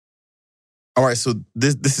All right, so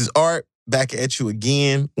this is Art back at you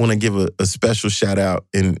again. Want to give a special shout out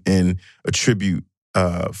and a tribute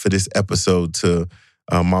for this episode to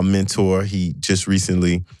my mentor. He just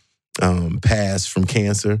recently passed from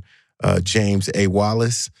cancer, James A.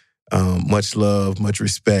 Wallace. Much love, much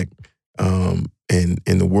respect, and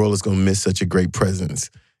the world is going to miss such a great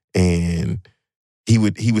presence. And he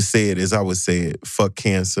would say it as I would say it: "Fuck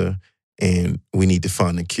cancer." And we need to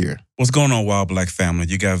find a cure. What's going on, Wild Black family?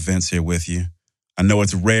 You got Vince here with you. I know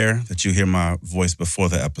it's rare that you hear my voice before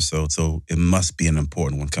the episode, so it must be an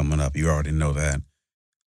important one coming up. You already know that.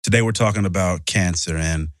 Today we're talking about cancer,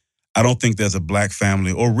 and I don't think there's a Black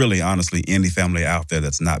family, or really, honestly, any family out there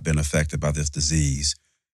that's not been affected by this disease.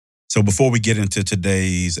 So before we get into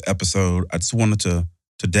today's episode, I just wanted to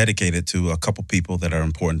dedicate it to a couple people that are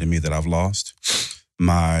important to me that I've lost.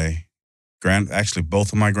 Both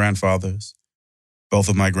of my grandfathers, both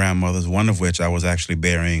of my grandmothers, one of which I was actually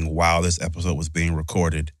burying while this episode was being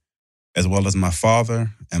recorded, as well as my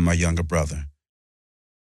father and my younger brother.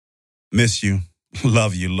 Miss you,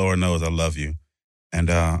 love you, Lord knows I love you. And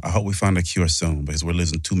I hope we find a cure soon because we're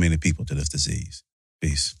losing too many people to this disease.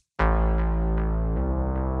 Peace.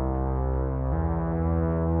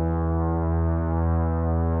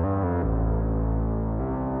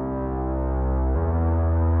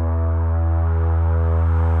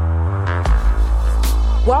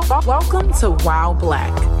 Welcome to Wild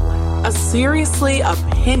Black, a seriously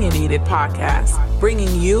opinionated podcast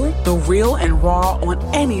bringing you the real and raw on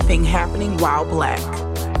anything happening Wild Black.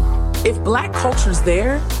 If Black culture's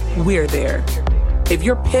there, we're there. If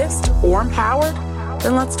you're pissed or empowered,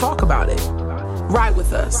 then let's talk about it. Ride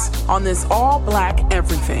with us on this all Black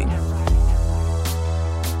everything.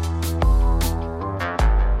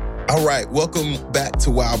 All right, welcome back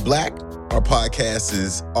to Wild Black. Our podcast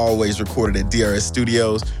is always recorded at DRS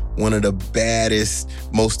Studios, one of the baddest,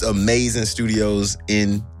 most amazing studios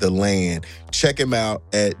in the land. Check them out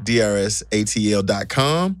at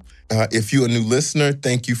drsatl.com. If you're a new listener,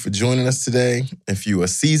 thank you for joining us today. If you're a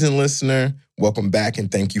seasoned listener, welcome back and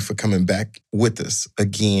thank you for coming back with us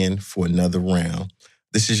again for another round.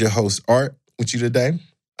 This is your host, Art, with you today.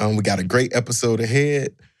 We got a great episode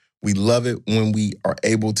ahead. We love it when we are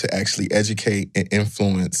able to actually educate and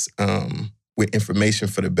influence with information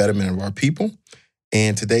for the betterment of our people.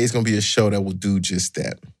 And today is going to be a show that will do just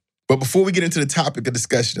that. But before we get into the topic of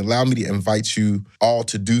discussion, allow me to invite you all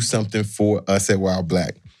to do something for us at Wild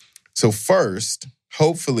Black. So first,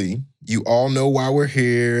 hopefully, you all know why we're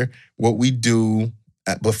here, what we do.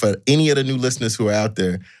 But for any of the new listeners who are out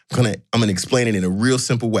there, I'm gonna explain it in a real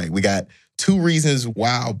simple way. We got two reasons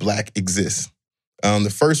Wild Black exists.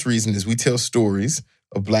 The first reason is we tell stories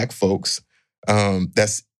of Black folks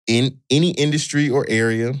that's in any industry or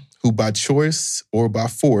area who by choice or by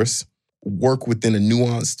force work within a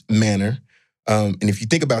nuanced manner. And if you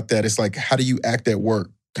think about that, it's like, how do you act at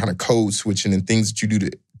work, kind of code switching and things that you do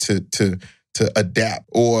to adapt?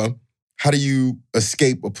 Or how do you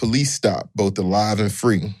escape a police stop, both alive and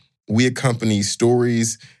free? We accompany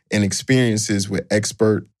stories and experiences with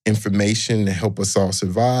expert information to help us all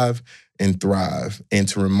survive and thrive, and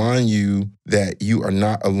to remind you that you are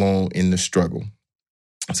not alone in the struggle.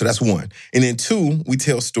 So that's one. And then two, we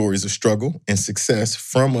tell stories of struggle and success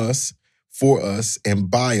from us, for us,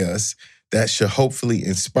 and by us that should hopefully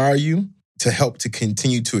inspire you to help to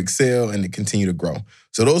continue to excel and to continue to grow.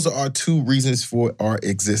 So those are our two reasons for our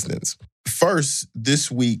existence. First,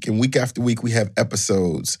 this week and week after week, we have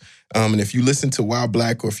episodes. And if you listen to Wild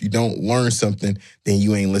Black or if you don't learn something, then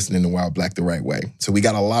you ain't listening to Wild Black the right way. So we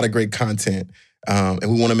got a lot of great content. And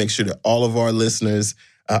we want to make sure that all of our listeners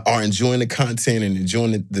are enjoying the content and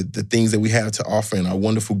enjoying the things that we have to offer and our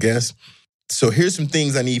wonderful guests. So here's some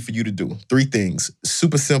things I need for you to do. 3 things.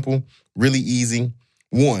 Super simple, really easy.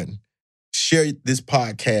 1, share this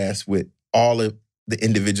podcast with all of the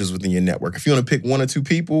individuals within your network. If you want to pick 1 or 2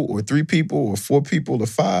 people or 3 people or 4 people or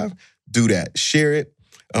 5, do that. Share it.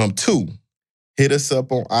 2, hit us up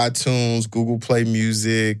on iTunes, Google Play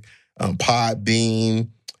Music, Podbean,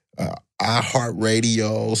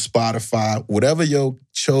 iHeartRadio, Spotify, whatever your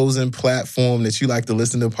chosen platform that you like to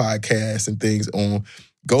listen to podcasts and things on,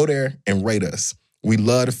 go there and rate us. We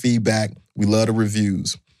love the feedback. We love the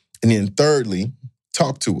reviews. And then thirdly,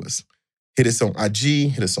 talk to us. Hit us on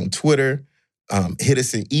IG, hit us on Twitter, hit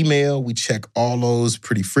us an email. We check all those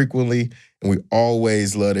pretty frequently. And we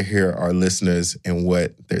always love to hear our listeners and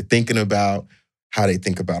what they're thinking about, how they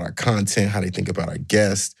think about our content, how they think about our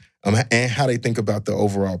guests, and how they think about the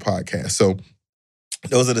overall podcast. So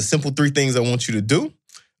those are the simple 3 things I want you to do.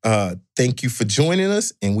 Thank you for joining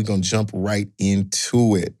us, and we're going to jump right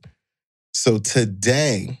into it. So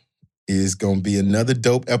today is going to be another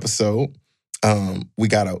dope episode. We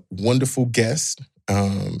got a wonderful guest.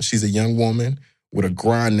 She's a young woman with a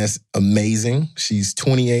grind that's amazing. She's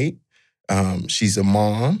 28. She's a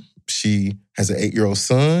mom. She has an 8-year-old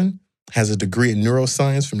son, has a degree in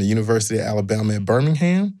neuroscience from the University of Alabama at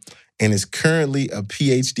Birmingham, and is currently a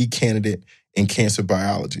PhD candidate in cancer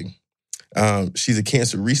biology. She's a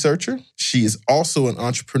cancer researcher. She is also an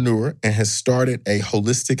entrepreneur and has started a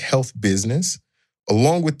holistic health business.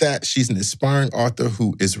 Along with that, she's an aspiring author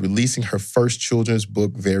who is releasing her first children's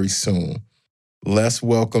book very soon. Let's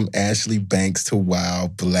welcome Ashley Banks to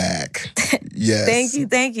Wild Black. Yes.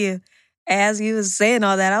 Thank you. As you was saying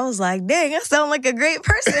all that, I was like, dang, I sound like a great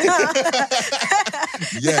person, huh?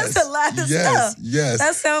 Yes. That's a lot of stuff. Yes.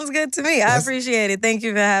 That sounds good to me. I appreciate it. Thank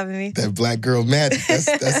you for having me. That Black girl magic.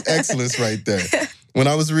 That's excellence right there. When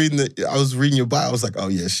I was reading your bio, I was like, oh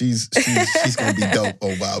yeah, she's gonna be dope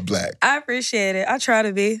on Wild Black. I appreciate it. I try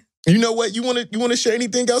to be. You know what? You wanna share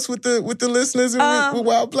anything else with the listeners and with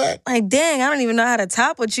Wild Black? Like, dang, I don't even know how to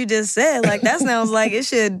top what you just said. Like, that sounds like it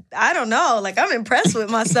should. I don't know. Like, I'm impressed with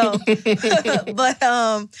myself. But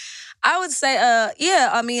I would say,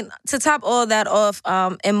 I mean, to top all that off,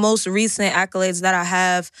 and most recent accolades that I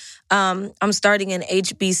have, I'm starting an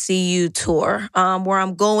HBCU tour where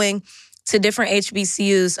I'm going to different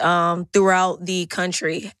HBCUs throughout the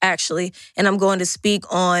country, actually. And I'm going to speak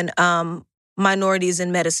on minorities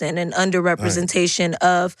in medicine and underrepresentation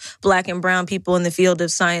of Black and brown people in the field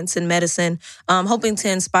of science and medicine, hoping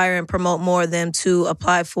to inspire and promote more of them to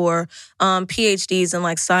apply for PhDs in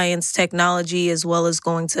like science, technology, as well as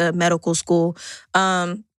going to medical school.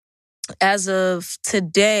 As of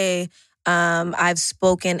today, I've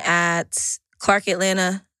spoken at Clark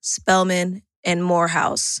Atlanta, Spelman, and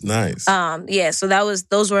Morehouse. Nice. So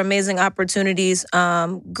those were amazing opportunities.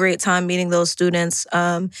 Great time meeting those students.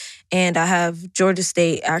 And I have Georgia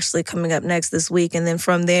State actually coming up next this week. And then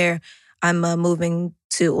from there, I'm moving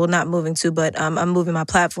my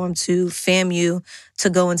platform to FAMU to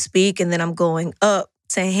go and speak. And then I'm going up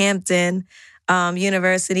to Hampton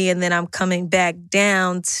University. And then I'm coming back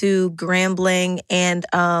down to Grambling and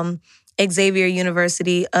Xavier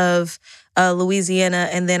University of Louisiana,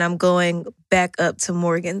 and then I'm going back up to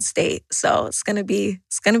Morgan State. So it's gonna be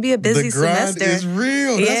a busy semester. The grind is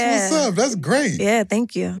real. That's what's up. That's great. Yeah,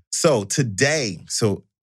 thank you. So today,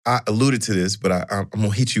 I alluded to this, but I'm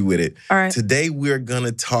gonna hit you with it. All right. Today we're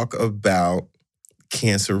gonna talk about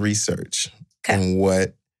cancer research and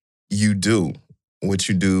what you do,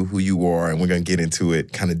 who you are, and we're gonna get into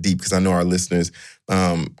it kind of deep because I know our listeners.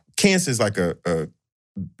 Cancer is like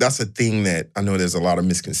that's a thing that I know there's a lot of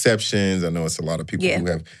misconceptions. I know it's a lot of people who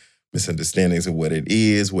have misunderstandings of what it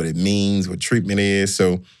is, what it means, what treatment is.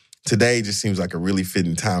 So today just seems like a really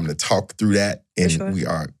fitting time to talk through that. And we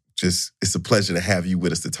are it's a pleasure to have you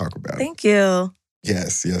with us to talk about it. Thank you.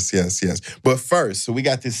 Yes. But first, so we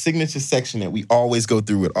got this signature section that we always go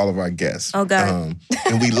through with all of our guests. Oh, God.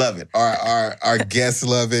 And we love it. Our guests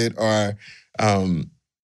love it.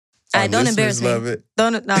 Don't embarrass me. Love it. No,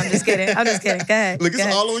 I'm just kidding. Go ahead. Look, it's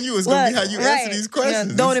all on you. It's going to be how you answer these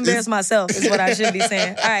questions. Don't embarrass myself is what I should be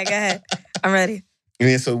saying. All right, go ahead. I'm ready.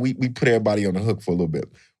 And so we put everybody on the hook for a little bit.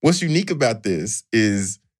 What's unique about this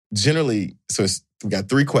is generally, we got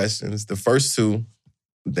 3 questions. The first 2,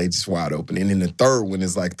 they just wide open. And then the third one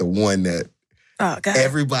is like the one that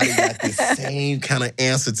everybody got the same kind of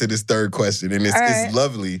answer to this third question. And it's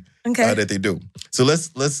lovely that they do. So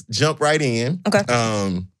let's jump right in.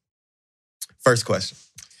 Okay. First question.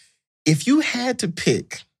 If you had to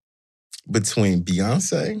pick between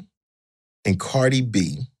Beyonce and Cardi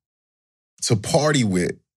B to party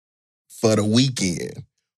with for the weekend,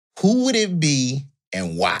 who would it be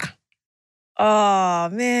and why? Oh,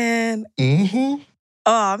 man. Mm-hmm.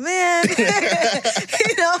 Oh, man.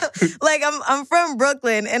 Like I'm from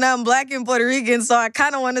Brooklyn and I'm Black and Puerto Rican, so I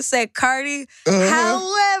kind of want to say Cardi.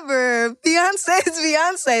 However, Beyonce is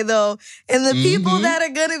Beyonce, though. And the people that are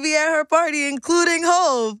going to be at her party, including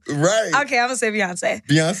Hov. Right. Okay, I'm going to say Beyonce.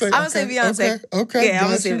 Beyonce? I'm going to say Beyonce. Okay. Yeah, I'm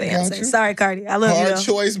going to say Beyonce. Sorry, Cardi. I love you, though. Hard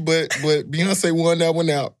choice, but Beyonce won that one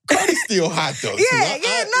out. Cardi's still hot, though.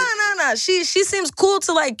 No. She seems cool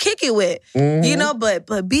to, like, kick it with.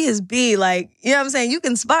 But B is B. Like, you know what I'm saying? You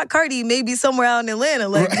can spot Cardi maybe somewhere out in Atlanta.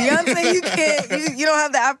 Like, Beyonce, you can't, you don't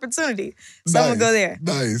have the opportunity. So I'm going to go there.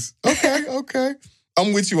 Nice. Okay.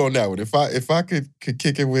 I'm with you on that one. If I could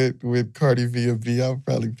kick it with Cardi V or B, I'll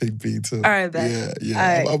probably pick B too. All right, Ben.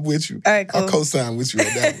 Yeah. Right. I'm with you. All right, cool. I'll co-sign with you on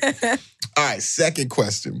that one. All right, second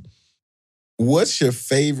question. What's your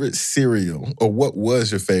favorite cereal, or what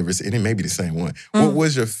was your favorite, and it may be the same one. What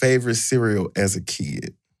was your favorite cereal as a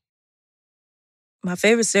kid? My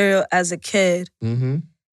favorite cereal as a kid? Mm-hmm.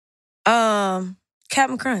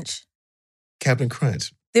 Captain Crunch. Captain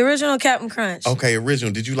Crunch. The original Captain Crunch. Okay,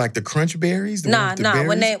 original. Did you like the Crunch berries? Nah.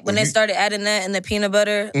 When they started adding that in the peanut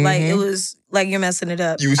butter, like it was like you're messing it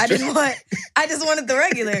up. I just wanted the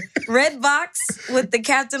regular red box with the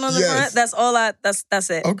captain on the front. That's all that's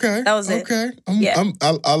it. Okay. That was it. Okay.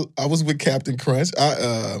 I was with Captain Crunch.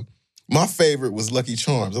 My favorite was Lucky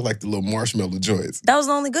Charms. I like the little marshmallow joints. That was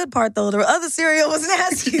the only good part, though. The other cereal was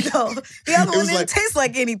nasty, though. The other one didn't taste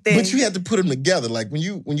like anything. But you had to put them together. Like, when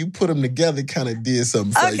you put them together, it kind of did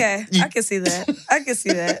something for okay, I can see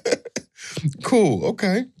that. Cool.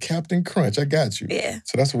 Okay. Captain Crunch. I got you. Yeah.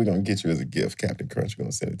 So that's what we're going to get you as a gift, Captain Crunch. We're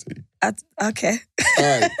going to send it to you. Okay.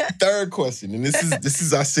 All right. Third question. And this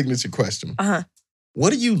is our signature question. Uh-huh.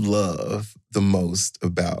 What do you love the most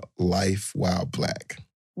about life while Black?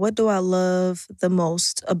 What do I love the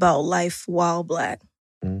most about life while Black?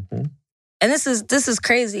 Mm-hmm. And this is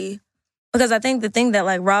crazy because I think the thing that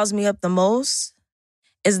like riles me up the most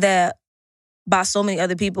is that by so many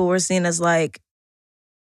other people we're seen as like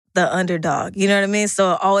the underdog. You know what I mean?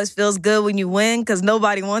 So it always feels good when you win because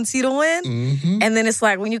nobody wants you to win. Mm-hmm. And then it's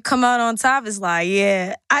like when you come out on top, it's like,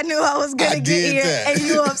 yeah, I knew I was going to get here and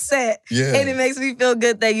you upset. Yeah. And it makes me feel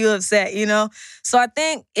good that you upset, you know? So I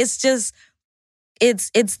think it's just,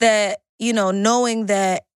 it's that, you know, knowing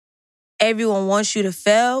that everyone wants you to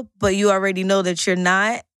fail, but you already know that you're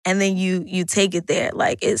not, and then you take it there.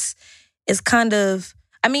 Like it's kind of,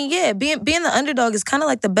 I mean, yeah, being the underdog is kind of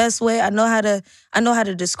like the best way I know how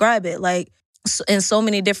to describe it. Like in so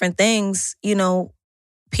many different things, you know,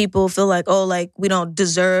 people feel like, oh, like we don't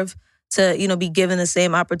deserve to, you know, be given the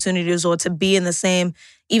same opportunities or to be in the same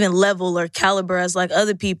even level or caliber as like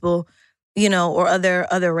other people, you know, or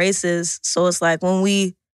other races. So it's like when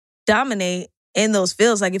we dominate in those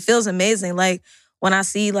fields, like it feels amazing. Like when I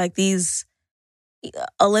see like these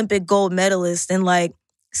Olympic gold medalists in like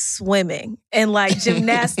swimming and like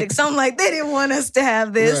gymnastics, I'm like, they didn't want us to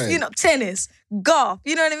have this. Right. You know, tennis, golf,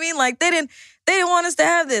 you know what I mean? Like they didn't want us to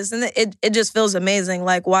have this. And it just feels amazing,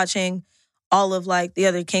 like watching all of like the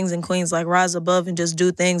other kings and queens like rise above and just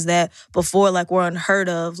do things that before like were unheard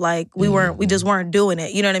of. Like we just weren't doing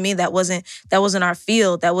it. You know what I mean? That wasn't our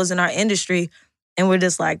field. That wasn't our industry. And we're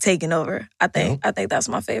just like taking over. I think that's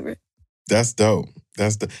my favorite. That's dope.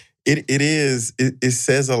 It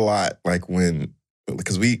says a lot, like when,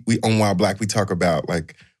 because we on Wild Black, we talk about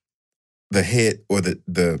like the head or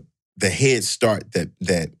the head start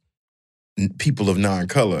that people of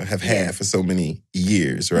non-color have had for so many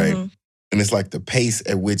years, right? Mm-hmm. And it's like the pace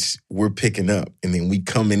at which we're picking up and then we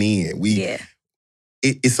coming in.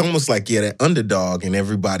 It's almost like, that underdog and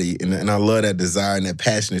everybody, and I love that desire and that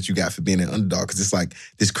passion that you got for being an underdog, because it's like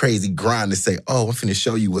this crazy grind to say, oh, I'm finna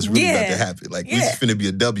show you what's really about to happen. Like, we just finna be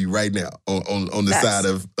a W right now on the side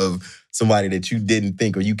of somebody that you didn't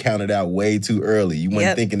think, or you counted out way too early. You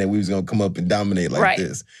weren't thinking that we was gonna come up and dominate like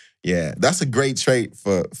this. Yeah, that's a great trait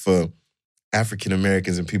for African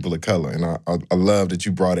Americans and people of color. And I love that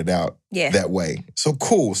you brought it out that way. So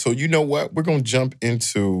cool. So you know what? We're going to jump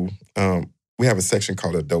into, we have a section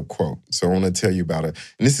called a dope quote. So I want to tell you about it.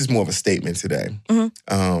 And this is more of a statement today.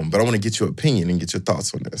 Mm-hmm. But I want to get your opinion and get your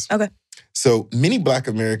thoughts on this. Okay. So many Black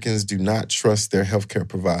Americans do not trust their healthcare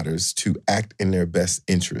providers to act in their best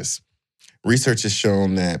interests. Research has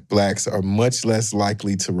shown that Blacks are much less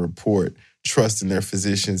likely to report trust in their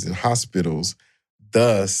physicians and hospitals,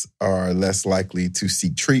 thus are less likely to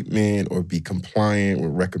seek treatment or be compliant with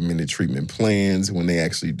recommended treatment plans when they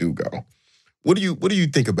actually do go. What do you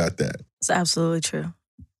think about that? It's absolutely true.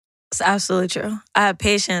 It's absolutely true. I have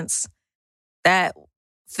patients that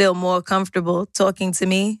feel more comfortable talking to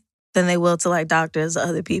me than they will to like doctors or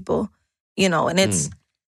other people, you know, and it's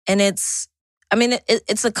I mean,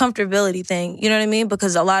 it's a comfortability thing, you know what I mean?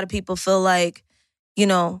 Because a lot of people feel like, you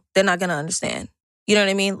know, they're not going to understand. You know what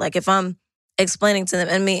I mean? Like if I'm explaining to them,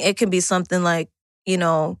 I mean, it can be something like, you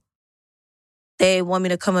know, they want me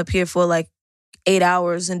to come up here for like 8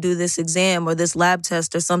 hours and do this exam or this lab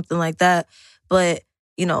test or something like that. But,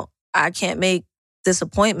 you know, I can't make this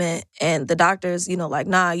appointment. And the doctor's, you know, like,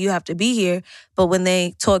 nah, you have to be here. But when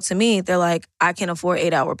they talk to me, they're like, I can afford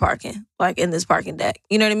 8-hour parking, like in this parking deck.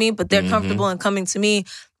 You know what I mean? But they're comfortable in coming to me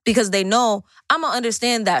because they know I'm going to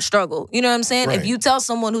understand that struggle. You know what I'm saying? Right. If you tell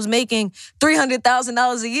someone who's making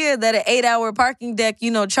 $300,000 a year that an 8-hour parking deck, you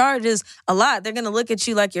know, charges a lot, they're going to look at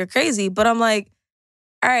you like you're crazy. But I'm like,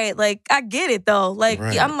 all right, like, I get it, though. Like,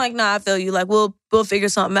 I'm like, nah, I feel you. Like, we'll figure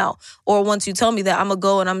something out. Or once you tell me that, I'm going to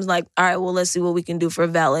go and I'm like, all right, well, let's see what we can do for a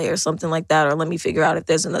valet or something like that. Or let me figure out if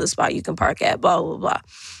there's another spot you can park at, blah, blah, blah,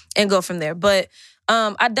 and go from there. But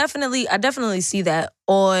I definitely see that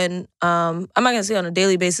on, I'm not going to say on a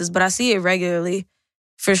daily basis, but I see it regularly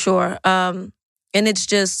for sure. And it's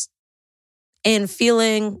just, and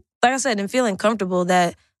feeling, like I said, and feeling comfortable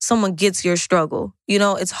that someone gets your struggle. You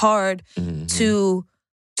know, it's hard to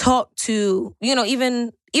talk to, you know,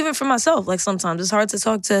 even for myself, like sometimes it's hard to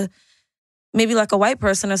talk to maybe like a white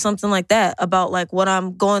person or something like that about like what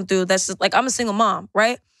I'm going through. That's just, like, I'm a single mom,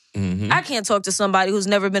 right? I can't talk to somebody who's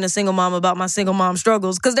never been a single mom about my single mom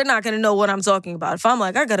struggles because they're not going to know what I'm talking about. If I'm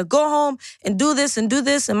like, I got to go home and do this,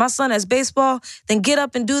 and my son has baseball, then get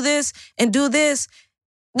up and do this,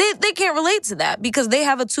 they can't relate to that because they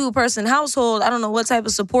have a 2-person household. I don't know what type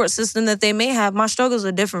of support system that they may have. My struggles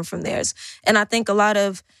are different from theirs. And I think a lot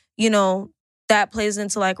of, you know, that plays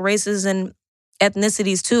into like races and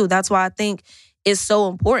ethnicities too. That's why I think it's so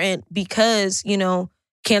important because, you know,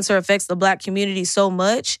 cancer affects the Black community so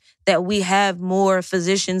much that we have more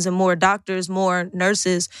physicians and more doctors, more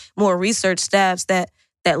nurses, more research staffs that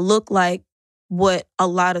look like what a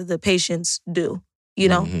lot of the patients do, you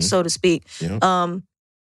know, so to speak. Yeah.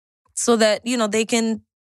 So that, you know, they can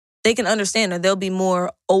understand, or they'll be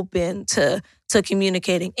more open to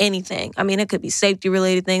communicating anything. I mean, it could be safety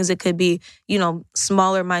related things. It could be, you know,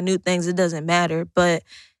 smaller, minute things. It doesn't matter. But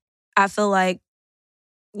I feel like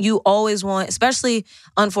you always want, especially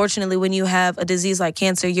unfortunately when you have a disease like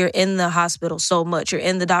cancer, you're in the hospital so much. You're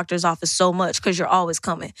in the doctor's office so much because you're always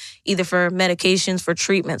coming, either for medications, for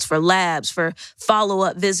treatments, for labs, for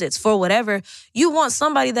follow-up visits, for whatever. You want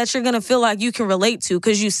somebody that you're going to feel like you can relate to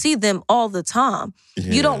because you see them all the time.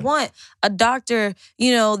 Yeah. You don't want a doctor,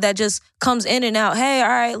 you know, that just comes in and out. Hey, all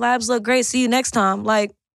right, labs look great. See you next time.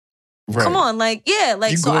 Like, Right. come on, like, yeah,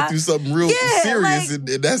 like, you so going through something real serious, like,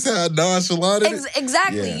 and that's how nonchalant it is.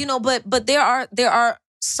 Exactly, Yeah. you know, but there are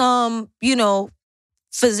some, you know,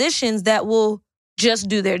 physicians that will just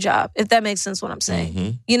do their job, if that makes sense what I'm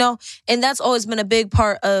saying. You know, and that's always been a big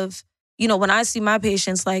part of, you know, when I see my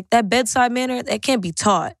patients, like that bedside manner, that can't be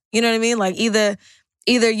taught. You know what I mean? Like either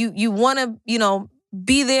you want to, you know,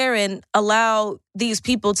 be there and allow these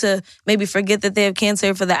people to maybe forget that they have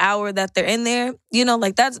cancer for the hour that they're in there. You know,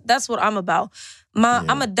 like that's what I'm about.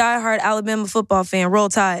 I'm a diehard Alabama football fan, Roll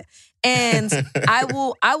Tide. And I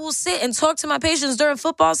will sit and talk to my patients during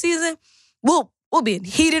football season. We'll be in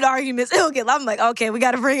heated arguments. I'm like, okay, we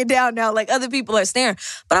got to bring it down now. Like other people are staring.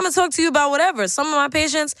 But I'm going to talk to you about whatever. Some of my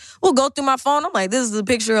patients will go through my phone. I'm like, this is a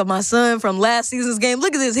picture of my son from last season's game.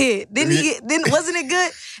 Look at this hit. Wasn't it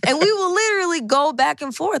good? And we will literally go back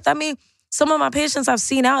and forth. I mean, some of my patients I've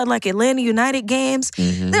seen out at like Atlanta United games.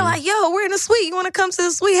 They're like, yo, we're in the suite. You want to come to the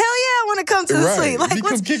suite? Hell yeah, I want to come to the suite. Like, we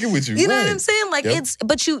come kicking with you. You know what I'm saying? Like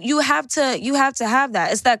but you have to have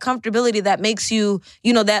that. It's that comfortability that makes you,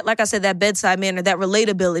 you know, that, like I said, that bedside manner, that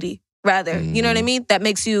relatability rather. You know what I mean? That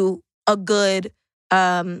makes you a good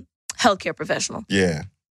healthcare professional. Yeah,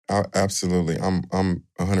 absolutely. I'm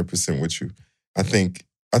 100% with you. I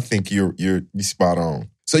think you're spot on.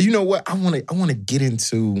 So you know what? I want to get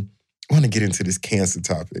into this cancer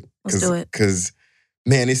topic. Let's do it. Because,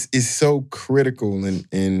 man, it's so critical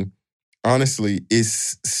and honestly,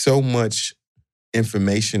 it's so much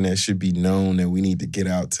information that should be known that we need to get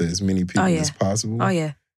out to as many people as possible. Oh,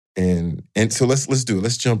 yeah. And so let's do it.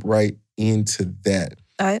 Let's jump right into that.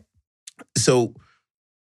 All right. So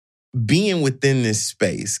being within this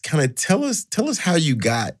space, kind of tell us how you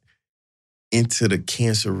got into the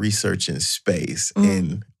cancer researching space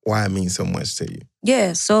and why it means so much to you.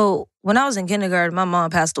 Yeah, so when I was in kindergarten, my mom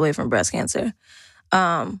passed away from breast cancer.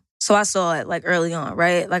 So I saw it like early on,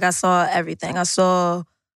 right? Like I saw everything. I saw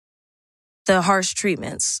the harsh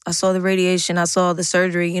treatments. I saw the radiation. I saw the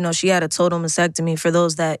surgery. You know, she had a total mastectomy. For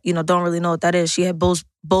those that, you know, don't really know what that is, she had both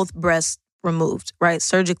breasts removed, right?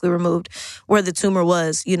 Surgically removed where the tumor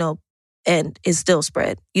was, you know, and it still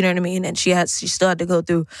spread. You know what I mean? And she still had to go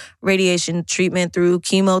through radiation treatment, through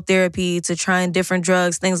chemotherapy, to trying different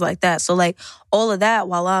drugs, things like that. So like all of that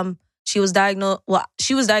while she was diagnosed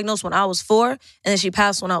when I was 4 and then she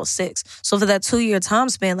passed when I was 6. So for that 2-year time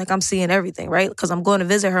span, like I'm seeing everything, right? Because I'm going to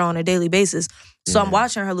visit her on a daily basis. So I'm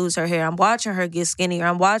watching her lose her hair. I'm watching her get skinnier.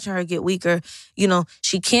 I'm watching her get weaker. You know,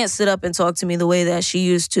 she can't sit up and talk to me the way that she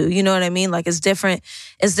used to. You know what I mean? Like it's different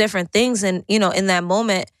things. And, you know, in that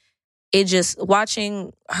moment, it just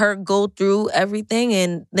watching her go through everything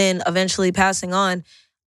and then eventually passing on,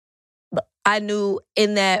 I knew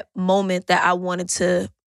in that moment that I wanted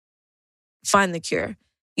to find the cure,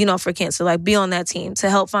 you know, for cancer, like be on that team to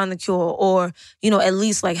help find the cure or, you know, at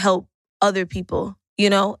least like help other people, you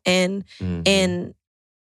know, and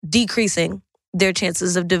decreasing their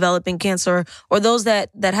chances of developing cancer or those that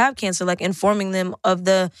have cancer, like informing them of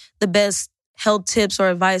the best health tips or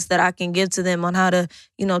advice that I can give to them on how to,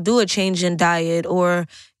 you know, do a change in diet or,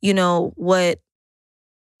 you know, what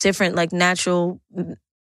different like natural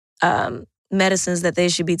medicines that they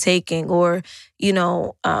should be taking, or, you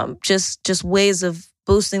know, just ways of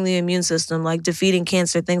boosting the immune system, like defeating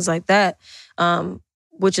cancer, things like that,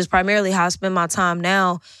 which is primarily how I spend my time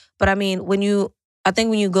now. But I mean, I think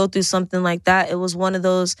when you go through something like that, it was one of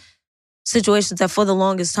those situations that for the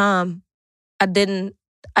longest time, I didn't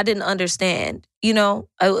understand, you know?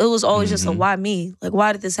 It was always just a why me? Like,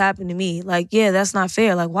 why did this happen to me? Like, yeah, that's not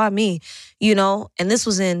fair. Like, why me? You know? And this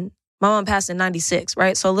was my mom passed in 96,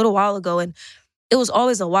 right? So a little while ago, and it was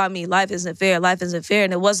always a why me? Life isn't fair. Life isn't fair.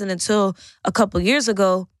 And it wasn't until a couple years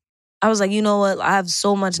ago, I was like, you know what? I have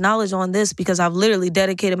so much knowledge on this because I've literally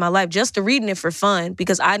dedicated my life just to reading it for fun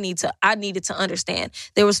because I needed to understand.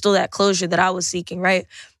 There was still that closure that I was seeking, right?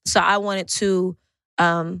 So I wanted to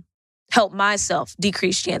help myself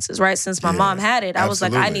decrease chances, right? Since my mom had it, I was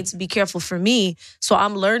like, I need to be careful for me. So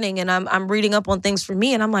I'm learning and I'm reading up on things for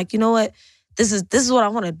me. And I'm like, you know what? This is what I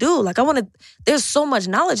want to do. Like, there's so much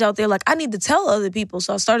knowledge out there. Like, I need to tell other people.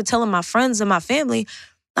 So I started telling my friends and my family.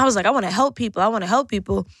 I was like, I want to help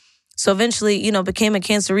people. So eventually, you know, became a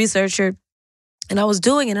cancer researcher, and I was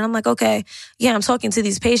doing it. And I'm like, okay, yeah, I'm talking to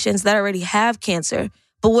these patients that already have cancer.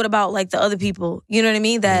 But what about like the other people, you know what I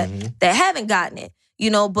mean, that haven't gotten it, you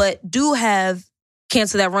know, but do have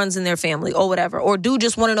cancer that runs in their family or whatever, or do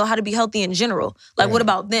just want to know how to be healthy in general. Like, what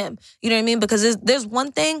about them? You know what I mean? Because there's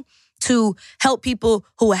one thing to help people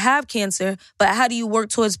who have cancer, but how do you work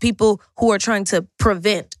towards people who are trying to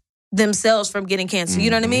prevent themselves from getting cancer? You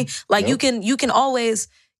know what I mean? Like, you can always,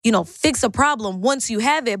 you know, fix a problem once you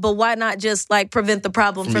have it, but why not just like prevent the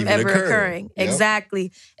problem from ever occurring? Yep.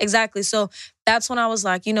 Exactly. So that's when I was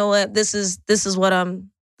like, you know what, this is what I'm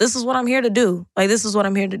here to do. Like, this is what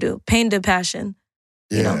I'm here to do. Pain to passion.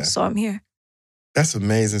 You know, so I'm here. That's an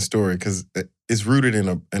amazing story because it's rooted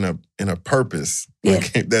in a purpose.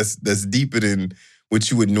 Like, that's deeper than what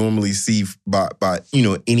you would normally see by you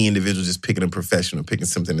know, any individual just picking a profession or picking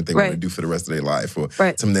something that they want to do for the rest of their life, or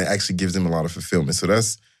something that actually gives them a lot of fulfillment. So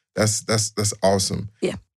that's awesome.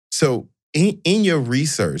 Yeah. So in your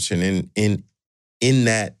research and in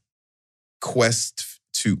that quest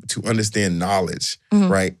to understand knowledge,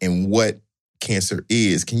 right, and what cancer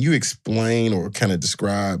is, can you explain or kind of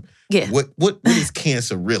describe what is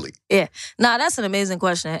cancer really? Yeah. Nah, that's an amazing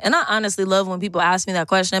question. And I honestly love when people ask me that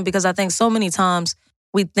question because I think so many times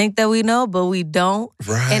we think that we know, but we don't.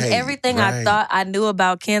 Right. And everything I thought I knew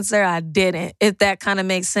about cancer, I didn't, if that kind of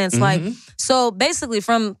makes sense. Like, so basically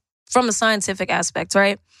from a scientific aspect,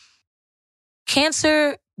 right?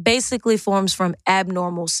 Cancer basically forms from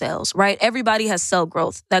abnormal cells, right? Everybody has cell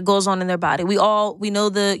growth that goes on in their body. We know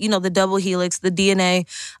the double helix, the DNA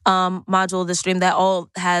module, the stream, that all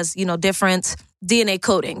has, you know, different DNA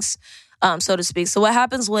coatings, so to speak. So what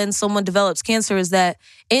happens when someone develops cancer is that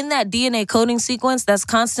in that DNA coding sequence that's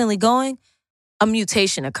constantly going, a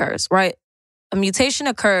mutation occurs, right? A mutation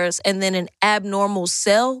occurs, and then an abnormal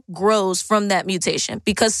cell grows from that mutation.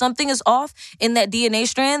 Because something is off in that DNA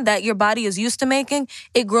strand that your body is used to making,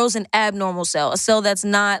 it grows an abnormal cell, a cell that's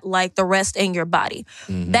not like the rest in your body.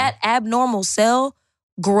 That abnormal cell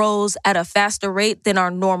grows at a faster rate than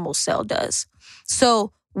our normal cell does.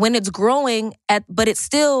 So when it's growing, but it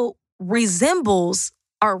still resembles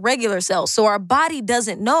our regular cells. So our body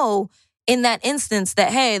doesn't know in that instance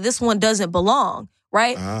that, hey, this one doesn't belong.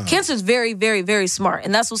 Right? Cancer is very, very, very smart.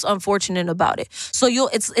 And that's what's unfortunate about it. So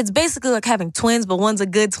it's basically like having twins, but one's a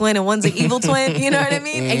good twin and one's an evil twin. You know what I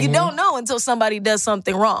mean? And you don't know until somebody does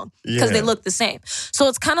something wrong because they look the same. So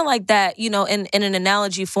it's kind of like that, you know, in an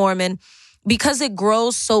analogy form. And because it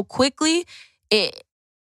grows so quickly,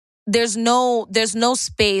 there's no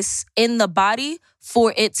space in the body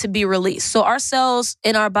for it to be released. So our cells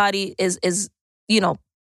in our body is you know,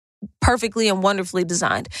 perfectly and wonderfully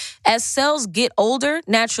designed. As cells get older,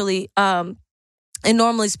 naturally, and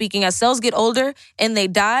normally speaking, as cells get older and they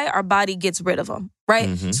die, our body gets rid of them,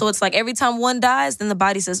 right? So it's like every time one dies, then the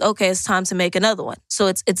body says, okay, it's time to make another one. So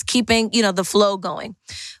it's keeping, you know, the flow going.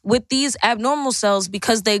 With these abnormal cells,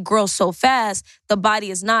 because they grow so fast, the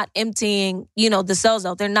body is not emptying, you know, the cells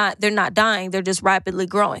out. They're not dying. They're just rapidly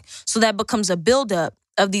growing. So that becomes a buildup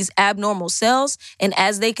of these abnormal cells. And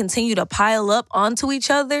as they continue to pile up onto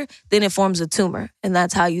each other, then it forms a tumor. And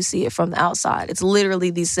that's how you see it from the outside. It's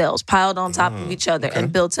literally these cells piled on top of each other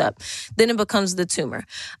and built up. Then it becomes the tumor.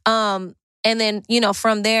 And then, you know,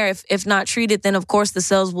 from there, if not treated, then of course the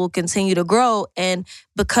cells will continue to grow. And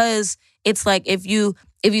because it's like, if you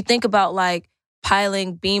think about like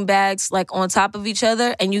piling beanbags like on top of each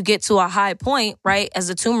other and you get to a high point, right? As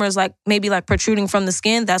the tumor is like maybe like protruding from the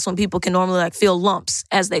skin, that's when people can normally like feel lumps,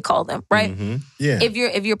 as they call them, right? Yeah.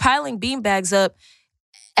 If you're piling beanbags up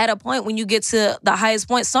at a point when you get to the highest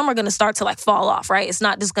point, some are going to start to like fall off, right? It's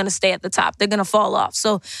not just going to stay at the top. They're going to fall off.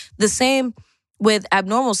 So the same with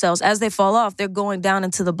abnormal cells. As they fall off, they're going down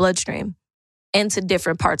into the bloodstream, into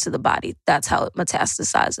different parts of the body. That's how it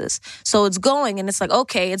metastasizes. So it's going and it's like,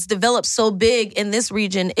 okay, it's developed so big in this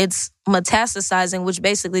region, it's metastasizing, which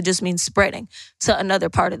basically just means spreading to another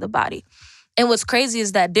part of the body. And what's crazy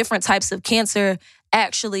is that different types of cancer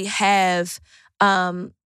actually have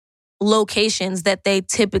locations that they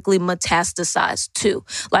typically metastasize to.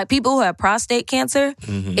 Like people who have prostate cancer,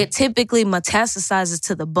 it typically metastasizes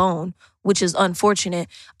to the bone, which is unfortunate.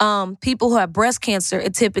 People who have breast cancer,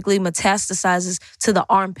 it typically metastasizes to the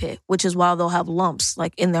armpit, which is why they'll have lumps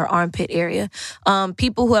like in their armpit area.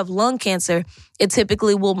 People who have lung cancer, it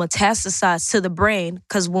typically will metastasize to the brain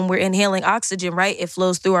because when we're inhaling oxygen, right, it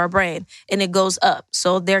flows through our brain and it goes up.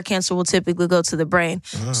 So their cancer will typically go to the brain.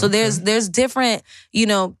 So there's different,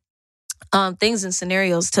 things and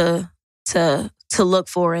scenarios to look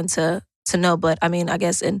for and to know. But I mean, I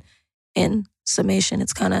guess in summation,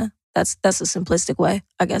 it's kind of that's a simplistic way,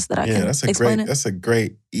 I guess, that I can explain it. That's a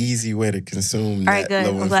great, easy way to consume that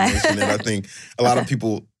level of information. And I think a lot of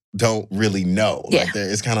people don't really know. Yeah. Like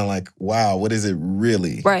it's kind of like, wow, what is it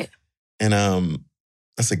really? Right. And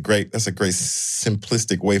that's a great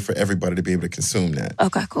simplistic way for everybody to be able to consume that.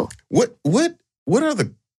 Okay, cool. What are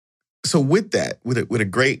so with that, with a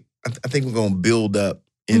great, I think we're going to build up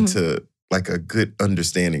into like a good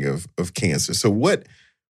understanding of cancer. So what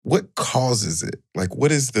causes it? Like,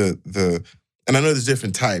 what is the and I know there's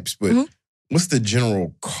different types, but what's the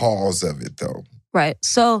general cause of it though? Right.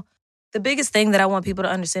 So the biggest thing that I want people to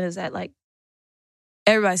understand is that like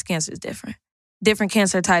everybody's cancer is different. Different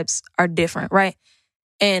cancer types are different, right?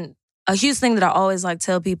 And a huge thing that I always like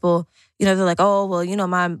tell people, they're like, oh, well,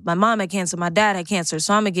 my mom had cancer, my dad had cancer,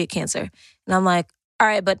 so I'm going to get cancer. And I'm like, all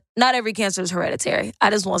right, but not every cancer is hereditary. I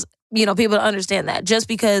just want, people to understand that. Just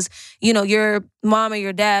because, your mom or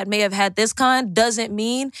your dad may have had this kind doesn't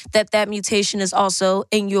mean that mutation is also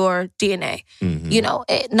in your DNA.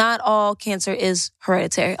 Not all cancer is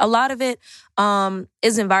hereditary. A lot of it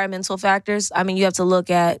is environmental factors. I mean, you have to look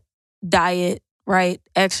at diet, right?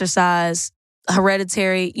 Exercise,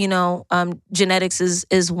 hereditary, genetics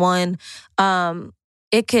is one.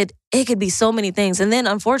 It could be so many things. And then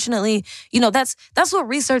unfortunately, that's what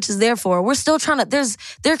research is there for. We're still trying to,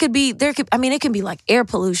 it can be like air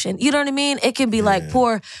pollution. You know what I mean? It can be like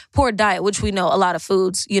poor diet, which we know a lot of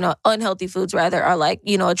foods, unhealthy foods rather are like,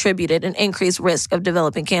 attributed an increased risk of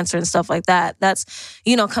developing cancer and stuff like that. That's,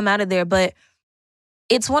 come out of there. But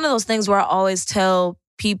it's one of those things where I always tell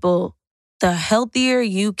people the healthier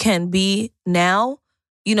you can be now,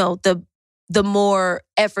 the more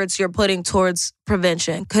efforts you're putting towards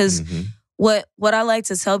prevention. Because what I like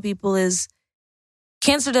to tell people is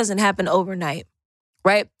cancer doesn't happen overnight,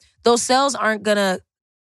 right? Those cells aren't going to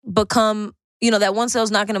become, that one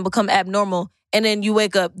cell's not going to become abnormal and then you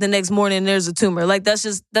wake up the next morning and there's a tumor. Like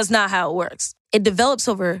that's not how it works. It develops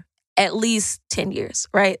over at least 10 years,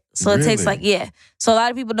 right? So it takes So a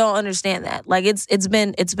lot of people don't understand that. Like it's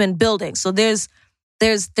been building. So there's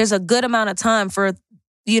a good amount of time for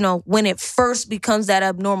when it first becomes that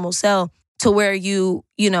abnormal cell to where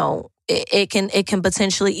it can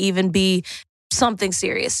potentially even be something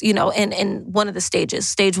serious, in one of the stages,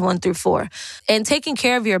 stage 1 through 4. And taking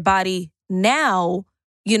care of your body now,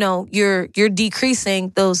 you're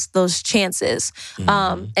decreasing those chances.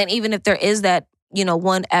 And even if there is that,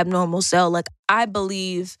 one abnormal cell, like I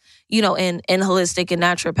believe, in holistic and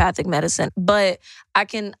naturopathic medicine, but I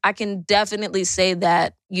can definitely say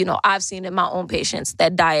that, I've seen in my own patients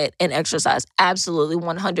that diet and exercise absolutely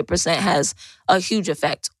 100% has a huge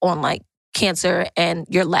effect on like cancer and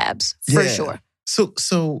your labs for sure. So,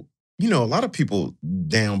 a lot of people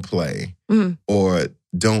downplay or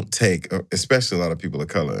don't take, especially a lot of people of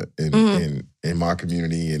color in my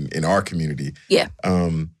community and in our community. Yeah.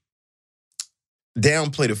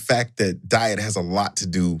 Downplay the fact that diet has a lot to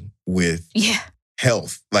do with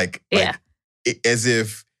health. Like as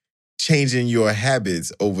if changing your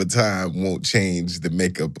habits over time won't change the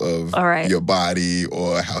makeup of your body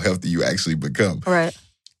or how healthy you actually become. Right.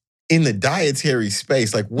 In the dietary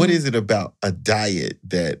space, like what is it about a diet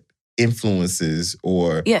that influences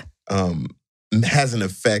or has an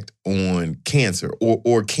effect on cancer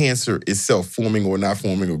or cancer itself forming or not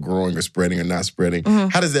forming or growing or spreading or not spreading?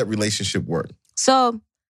 How does that relationship work? So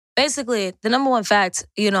basically, the number one fact,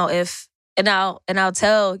 I'll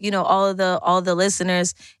tell, all the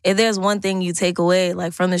listeners, if there's one thing you take away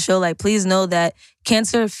like from the show, like please know that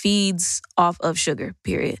cancer feeds off of sugar,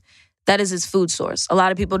 period. That is its food source. A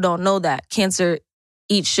lot of people don't know that. Cancer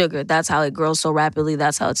eat sugar. That's how it grows so rapidly.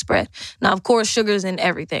 That's how it's spread. Now, of course, sugar's in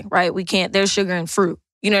everything, right? There's sugar in fruit.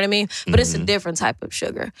 You know what I mean? But it's a different type of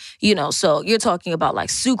sugar, so you're talking about like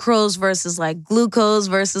sucrose versus like glucose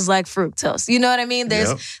versus like fructose. You know what I mean?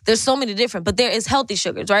 There's so many different, but there is healthy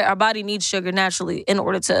sugars, right? Our body needs sugar naturally in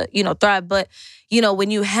order to, thrive. But,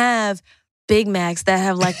 when you have Big Macs that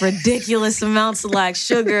have like ridiculous amounts of like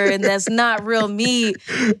sugar and that's not real meat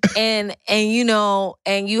and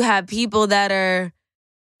you have people that are,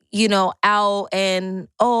 out and,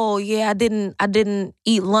 oh yeah, I didn't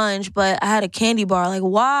eat lunch, but I had a candy bar. Like,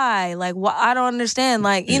 why? Like, why? I don't understand.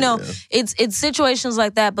 Like, it's situations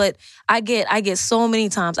like that. But I get so many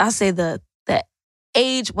times. I say the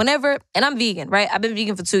age, whenever, and I'm vegan, right? I've been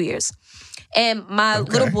vegan for 2 years. And my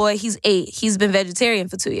little boy, he's 8. He's been vegetarian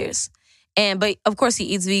for 2 years. But of course he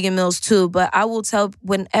eats vegan meals too. But I will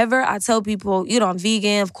whenever I tell people, I'm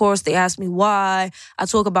vegan, of course they ask me why. I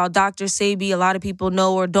talk about Dr. Sebi. A lot of people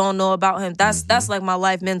know or don't know about him. That's like my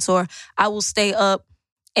life mentor. I will stay up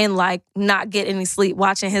and like not get any sleep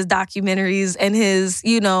watching his documentaries and his,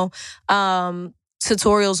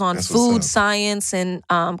 tutorials on food science and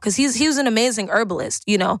because he was an amazing herbalist,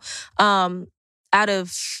 out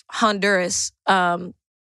of Honduras.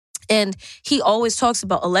 And he always talks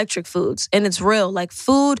about electric foods, and it's real. Like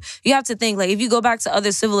food, you have to think, like if you go back to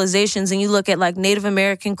other civilizations and you look at like Native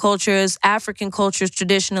American cultures, African cultures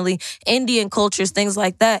traditionally, Indian cultures, things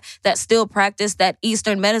like that still practice that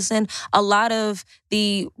Eastern medicine, a lot of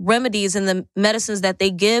the remedies and the medicines that they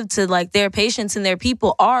give to like their patients and their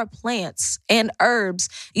people are plants and herbs.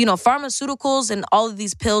 Pharmaceuticals and all of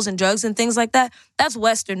these pills and drugs and things like that, that's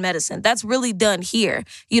Western medicine. That's really done here.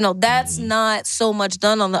 That's not so much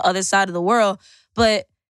done on the other side of the world. But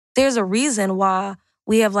there's a reason why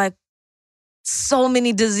we have like so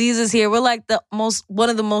many diseases here. We're like one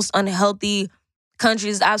of the most unhealthy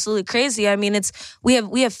countries. It's absolutely crazy. I mean, we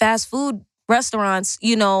have fast food restaurants,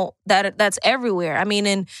 that's everywhere. I mean,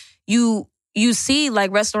 and you see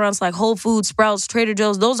like restaurants like Whole Foods, Sprouts, Trader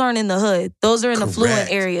Joe's, those aren't in the hood. Those are in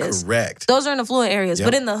affluent areas. Correct. Those are in affluent areas. Yep.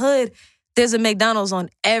 But in the hood, there's a McDonald's on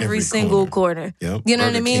every single corner. Yep. You know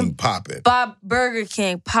Burger what I mean? King poppin'. Burger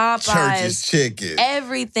King, Popeyes, Church's Chicken,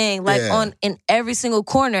 everything in every single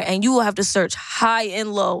corner, and you will have to search high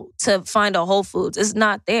and low to find a Whole Foods. It's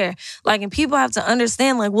not there. Like, and people have to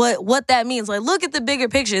understand like what that means. Like, look at the bigger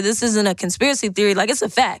picture. This isn't a conspiracy theory. Like, it's a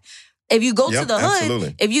fact. If you go to the hood,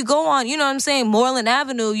 absolutely. If you go on, Moreland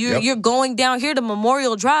Avenue, you're going down here to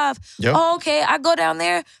Memorial Drive. Yep. Oh, okay, I go down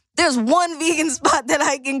there. There's one vegan spot that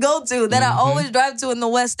I can go to that I always drive to in the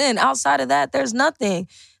West End. Outside of that, there's nothing.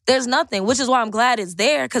 There's nothing, which is why I'm glad it's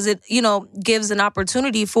there because it, gives an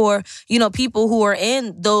opportunity for, people who are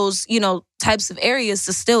in those, types of areas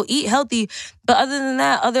to still eat healthy. But other than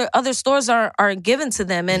that, other stores aren't given to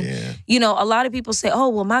them. And, a lot of people say, oh,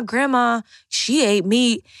 well, my grandma, she ate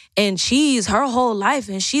meat and cheese her whole life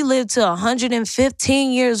and she lived to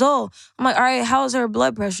 115 years old. I'm like, all right, how's her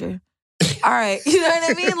blood pressure? All right, you know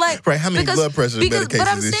what I mean? Like, right? How many blood pressure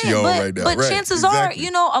medications is she on right now? But right. chances are,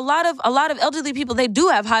 a lot of elderly people, they do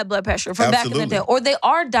have high blood pressure from back in the day, or they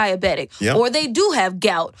are diabetic, or they do have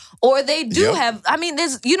gout, or they do have. I mean,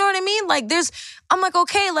 there's, you know what I mean? Like, I'm like,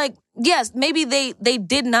 okay, like, yes, maybe they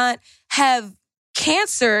did not have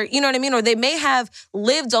cancer, you know what I mean? Or they may have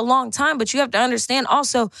lived a long time, but you have to understand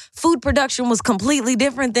also food production was completely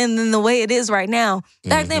different than the way it is right now.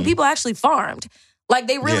 Back then, people actually farmed. Like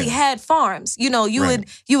they really had farms. You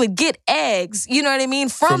would get eggs, you know what I mean,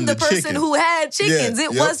 from the person chicken. Who had chickens.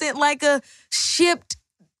 It wasn't like a shipped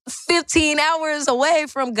 15 hours away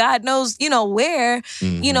from God knows, where,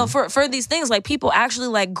 for these things. Like people actually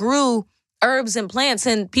like grew herbs and plants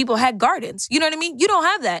and people had gardens. You know what I mean? You don't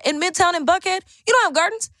have that. In Midtown and Buckhead, you don't have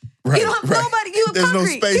gardens. Right, you don't have nobody. You have There's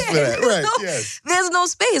concrete. No space for that. Right, There's no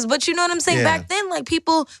space. But you know what I'm saying? Back then, like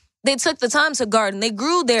people, they took the time to garden. They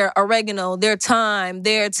grew their oregano, their thyme,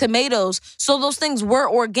 their tomatoes. So those things were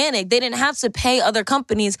organic. They didn't have to pay other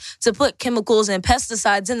companies to put chemicals and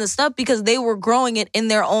pesticides in the stuff because they were growing it in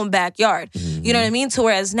their own backyard. You know what I mean? To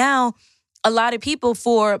whereas now, a lot of people,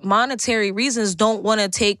 for monetary reasons, don't want to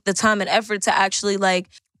take the time and effort to actually like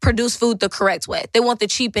produce food the correct way. They want the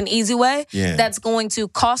cheap and easy way that's going to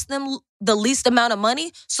cost them the least amount of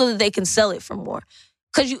money so that they can sell it for more.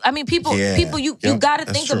 Because you got to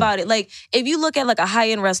think about it. Like, if you look at like a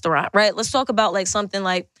high-end restaurant, right? Let's talk about like something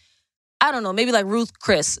like, I don't know, maybe like Ruth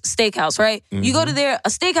Chris Steakhouse, right? You go to there, a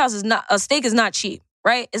steak is not cheap,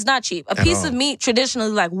 right? It's not cheap. A piece of meat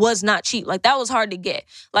traditionally like was not cheap. Like that was hard to get.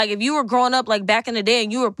 Like if you were growing up like back in the day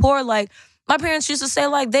and you were poor, like my parents used to say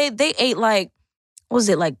like they ate like, what was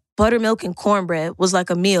it, like buttermilk and cornbread was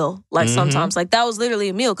like a meal. Like sometimes, like that was literally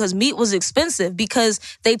a meal because meat was expensive because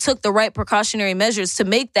they took the right precautionary measures to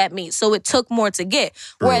make that meat. So it took more to get.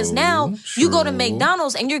 Whereas now you go to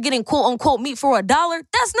McDonald's and you're getting quote unquote meat for $1.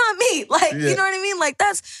 That's not meat. Like, you know what I mean? Like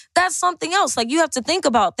that's something else. Like you have to think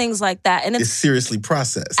about things like that. And it's seriously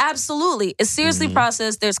processed. Absolutely. It's seriously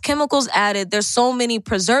processed. There's chemicals added. There's so many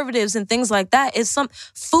preservatives and things like that.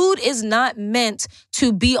 Food is not meant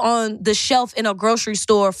to be on the shelf in a grocery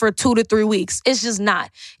store for 2 to 3 weeks. It's just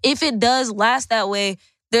not. If it does last that way,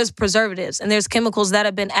 there's preservatives and there's chemicals that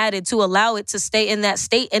have been added to allow it to stay in that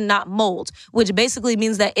state and not mold, which basically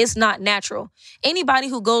means that it's not natural. Anybody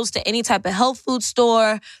who goes to any type of health food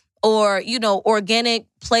store or, organic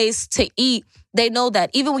place to eat, they know that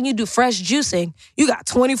even when you do fresh juicing, you got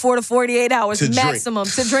 24 to 48 hours maximum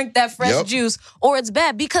to drink that fresh juice or it's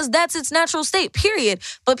bad because that's its natural state, period.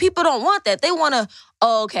 But people don't want that. They want to,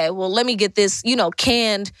 let me get this,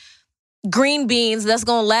 canned green beans that's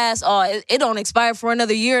going to last. It don't expire for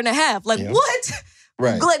another year and a half. Like, what?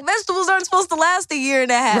 Right. Like vegetables aren't supposed to last a year and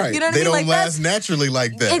a half. Right. You know what I mean? They don't like last naturally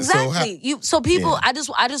like that. Exactly. So people, I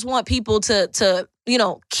just want people to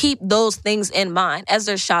keep those things in mind as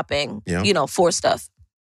they're shopping, for stuff.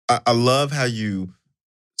 I love how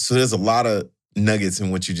so there's a lot of nuggets in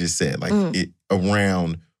what you just said, like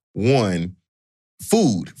around one,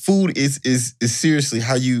 food. Food is seriously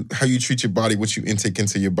how you treat your body, what you intake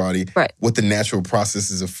into your body, right. What the natural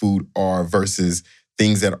processes of food are versus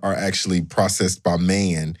things that are actually processed by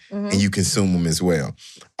man and you consume them as well.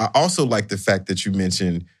 I also like the fact that you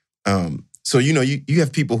mentioned, you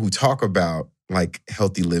have people who talk about like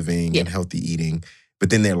healthy living and healthy eating, but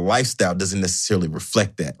then their lifestyle doesn't necessarily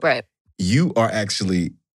reflect that. Right. You are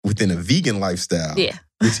actually within a vegan lifestyle,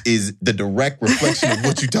 which is the direct reflection of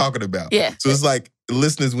what you're talking about. Yeah. So it's like,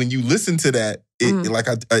 listeners, when you listen to that,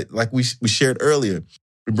 like we shared earlier,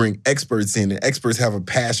 we bring experts in, and experts have a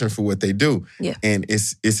passion for what they do. Yeah. And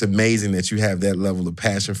it's amazing that you have that level of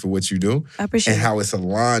passion for what you do. I appreciate it. And how it's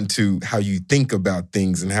aligned to how you think about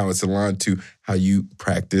things and how it's aligned to how you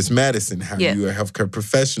practice medicine, how you are a healthcare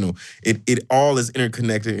professional. It all is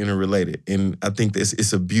interconnected, interrelated. And I think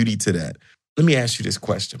it's a beauty to that. Let me ask you this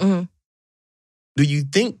question. Mm-hmm. Do you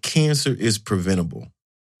think cancer is preventable?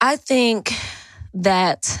 I think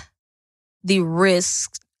that the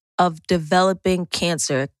risk of developing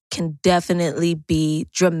cancer can definitely be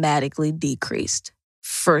dramatically decreased,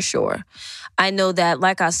 for sure. I know that,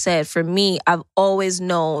 like I said, for me, I've always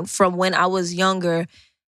known from when I was younger,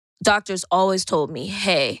 doctors always told me,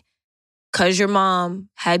 hey, because your mom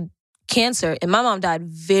had cancer, and my mom died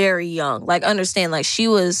very young. Like, understand, like she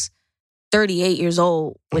was 38 years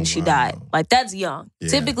old when she died. Like, that's young. Yeah.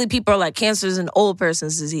 Typically, people are like, cancer is an old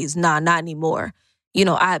person's disease. Nah, not anymore.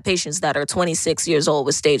 I have patients that are 26 years old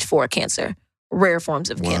with stage 4 cancer, rare forms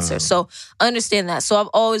of cancer. So understand that. So I've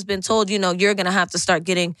always been told, you're going to have to start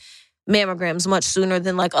getting mammograms much sooner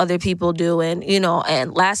than like other people do. And,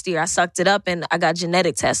 and last year I sucked it up and I got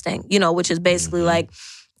genetic testing, which is basically like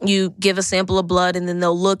you give a sample of blood and then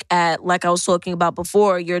they'll look at, like I was talking about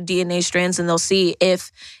before, your DNA strands, and they'll see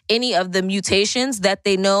if any of the mutations that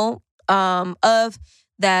they know of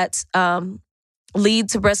that lead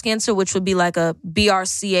to breast cancer, which would be like a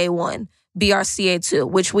BRCA1,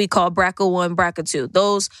 BRCA2, which we call BRCA1, BRCA2.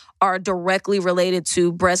 Those are directly related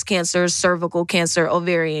to breast cancer, cervical cancer,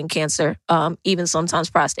 ovarian cancer, even sometimes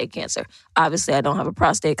prostate cancer. Obviously, I don't have a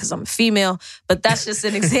prostate because I'm a female, but that's just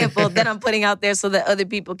an example that I'm putting out there so that other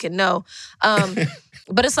people can know.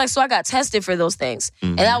 But it's like, so I got tested for those things.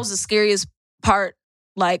 And that was the scariest part,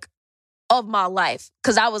 like, of my life.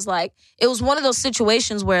 Because I was like, it was one of those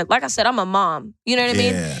situations where, like I said, I'm a mom. You know what I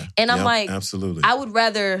mean? And I'm like, absolutely. I would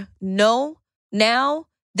rather know now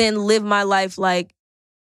than live my life like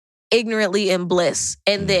ignorantly in bliss.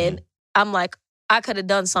 And then I'm like, I could have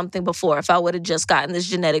done something before if I would have just gotten this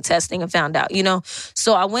genetic testing and found out,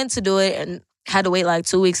 So I went to do it and had to wait like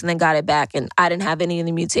 2 weeks and then got it back, and I didn't have any of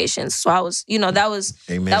the mutations. So I was, that was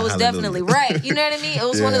definitely right. You know what I mean? It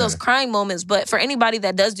was one of those crying moments. But for anybody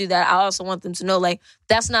that does do that, I also want them to know, like,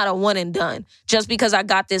 that's not a one and done. Just because I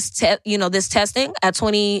got this, this testing at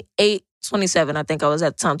 27, I think I was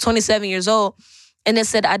at the time, 27 years old, and it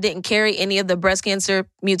said I didn't carry any of the breast cancer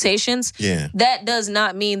mutations, that does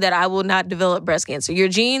not mean that I will not develop breast cancer. Your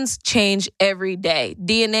genes change every day.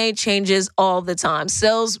 DNA changes all the time.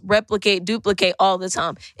 Cells replicate, duplicate all the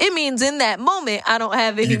time. It means in that moment, I don't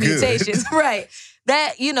have any mutations. Right.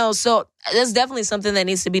 That, so that's definitely something that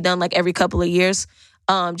needs to be done like every couple of years,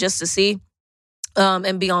 just to see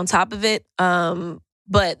and be on top of it.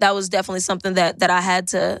 But that was definitely something that I had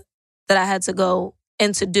to go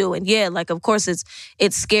and to do. And yeah, like, of course it's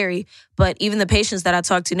scary, but even the patients that I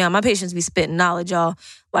talk to now, my patients be spitting knowledge, y'all.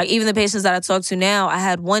 Like, even the patients that I talk to now, I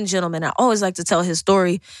had one gentleman, I always like to tell his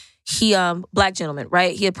story. He, Black gentleman,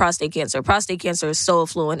 right? He had prostate cancer. Prostate cancer is so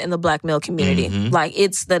affluent in the Black male community. Like,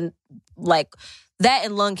 it's that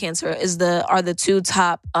and lung cancer are the two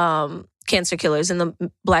top cancer killers in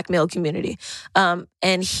the Black male community.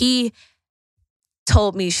 And he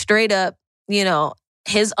told me straight up, you know,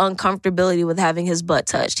 his uncomfortability with having his butt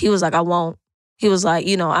touched. He was like, I won't. He was like,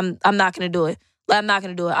 you know, I'm not going to do it. I'm not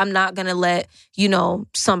going to do it. I'm not going to let, you know,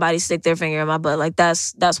 somebody stick their finger in my butt. Like,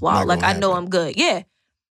 that's wild. Like, I know I'm good. Yeah.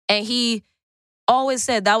 And he always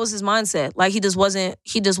said that was his mindset. Like, he just wasn't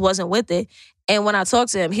with it. And when I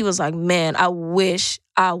talked to him, he was like, man, I wish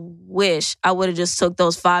I would have just took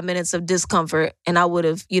those 5 minutes of discomfort and I would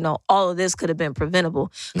have, you know, all of this could have been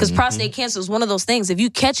preventable. Because prostate cancer is one of those things. If you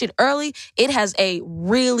catch it early, it has a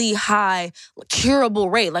really high curable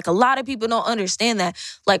rate. Like, a lot of people don't understand that.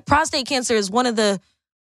 Like, prostate cancer is one of the,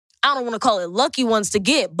 I don't want to call it lucky ones to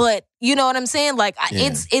get, but you know what I'm saying? Like,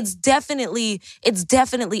 it's definitely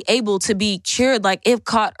able to be cured, like, if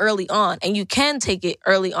caught early on. And you can take it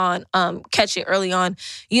early on, catch it early on,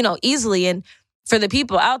 you know, easily. And for the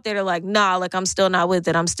people out there, they're like, nah, like, I'm still not with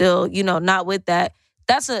it. I'm still, you know, not with that.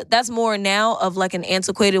 That's more now of like an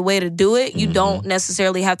antiquated way to do it. You don't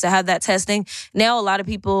necessarily have to have that testing. Now, a lot of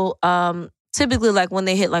people, typically, like, when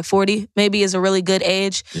they hit like 40, maybe is a really good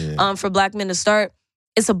age for Black men to start.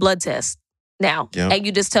 It's a blood test now. Yep. And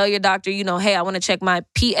you just tell your doctor, you know, hey, I want to check my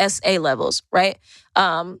PSA levels, right?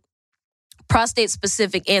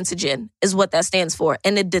 Prostate-specific antigen is what that stands for.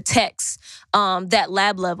 And it detects that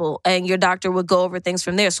lab level, and your doctor would go over things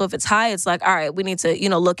from there. So if it's high, it's like, all right, we need to, you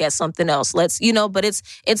know, look at something else. Let's, you know, but it's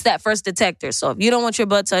that first detector. So if you don't want your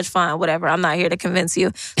butt touched, fine, whatever. I'm not here to convince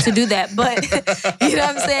you to do that. But you know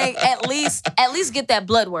what I'm saying? At least get that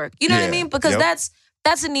blood work. You know what I mean? Because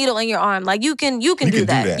that's a needle in your arm. Like, you can do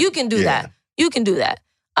that. You can do that. You can do that.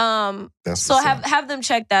 So have them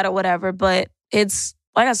check that or whatever. But it's,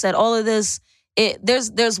 like I said, all of this,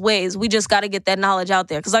 there's ways. We just got to get that knowledge out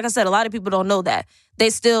there. Because like I said, a lot of people don't know that. They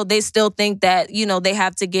still think that, you know, they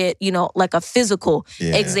have to get, you know, like a physical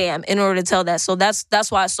exam in order to tell that. So that's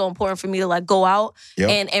why it's so important for me to, like, go out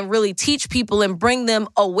and really teach people and bring them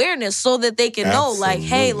awareness so that they can know, like,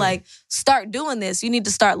 hey, like, start doing this. You need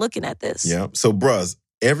to start looking at this. Yeah. So, bruh,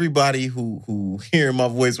 everybody who hearing my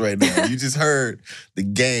voice right now, you just heard the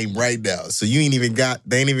game right now. So they ain't even got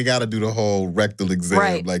to do the whole rectal exam.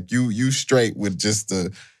 Right. Like, you straight with just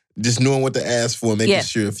knowing what to ask for, making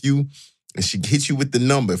sure and she hits you with the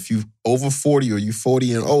number. If you over 40 or you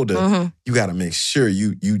 40 and older, you got to make sure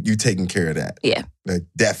you taking care of that. Yeah. Like,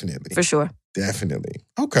 definitely. For sure. Definitely.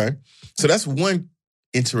 Okay. So that's one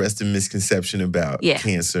interesting misconception about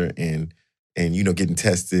cancer and you know, getting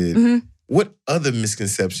tested. What other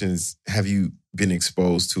misconceptions have you been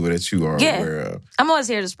exposed to that you are aware of? I'm always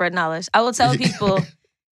here to spread knowledge. I will tell people,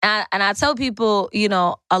 and I tell people, you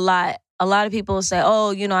know, a lot of people say,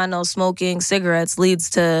 oh, you know, I know smoking cigarettes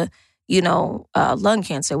leads to, you know, lung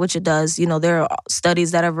cancer, which it does. You know, there are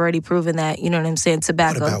studies that have already proven that, you know what I'm saying,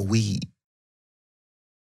 tobacco. What about weed?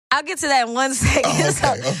 I'll get to that in 1 second.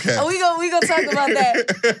 Oh, okay. So we gonna talk about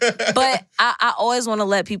that. But I always want to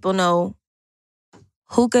let people know,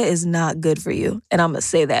 hookah is not good for you. And I'm going to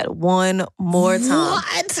say that one more time.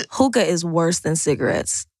 What? Hookah is worse than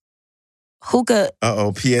cigarettes. Hookah.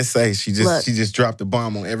 PSA. She just dropped the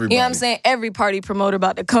bomb on everybody. You know what I'm saying? Every party promoter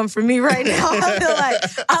about to come for me right now. I feel like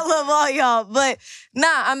I love all y'all. But nah,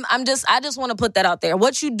 I just want to put that out there.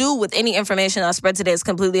 What you do with any information I spread today is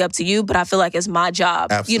completely up to you. But I feel like it's my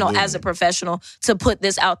job, you know, as a professional, to put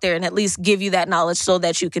this out there and at least give you that knowledge so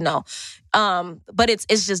that you can know. But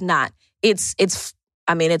it's just not. It's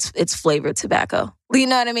flavored tobacco. You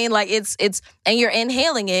know what I mean? Like, it's and you're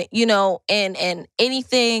inhaling it, you know, and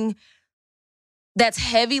anything that's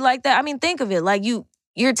heavy like that. I mean, think of it. Like,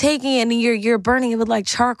 you're taking it and you're burning it with, like,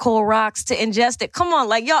 charcoal rocks to ingest it. Come on,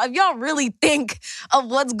 like, y'all, if y'all really think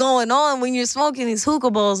of what's going on when you're smoking these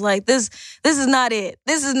hookah bowls, like, this is not it.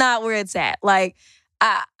 This is not where it's at. Like,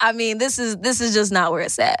 I mean, this is just not where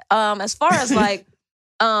it's at. As far as like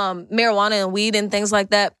marijuana and weed and things like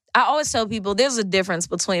that, I always tell people there's a difference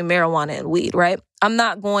between marijuana and weed, right? I'm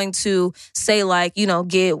not going to say, like, you know,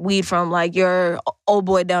 get weed from, like, your old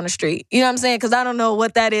boy down the street. You know what I'm saying? Because I don't know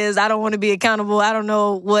what that is. I don't want to be accountable. I don't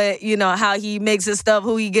know what, you know, how he makes his stuff,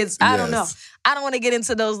 who he gets. I don't know. I don't want to get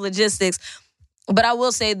into those logistics. But I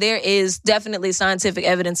will say there is definitely scientific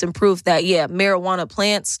evidence and proof that, marijuana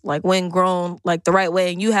plants, like when grown like the right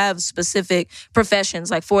way, and you have specific professions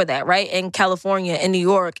like for that, right? In California, in New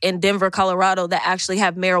York, in Denver, Colorado, that actually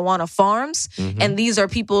have marijuana farms. And these are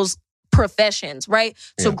people's professions, right?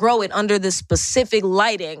 To grow it under this specific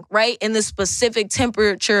lighting, right? In this specific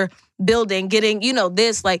temperature building, getting,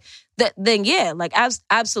 this, like that, then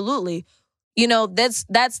absolutely.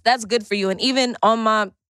 That's good for you. And even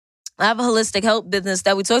on I have a holistic health business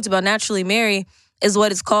that we talked about. Naturally Mary is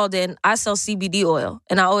what it's called, and I sell CBD oil.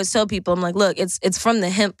 And I always tell people, I'm like, look, it's from the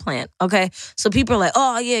hemp plant, okay? So people are like,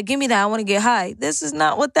 oh yeah, give me that. I want to get high. This is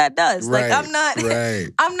not what that does. Right, like I'm not, right.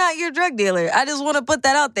 I'm not your drug dealer. I just want to put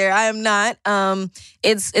that out there. I am not.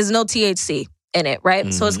 It's no THC in it,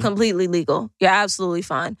 right? So it's completely legal. You're absolutely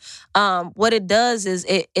fine. What it does is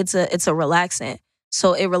it's a relaxant.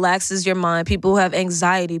 So it relaxes your mind. People who have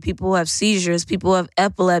anxiety, people who have seizures, people who have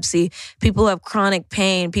epilepsy, people who have chronic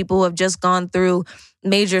pain, people who have just gone through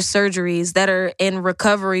major surgeries that are in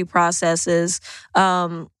recovery processes.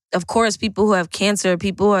 Of course, people who have cancer,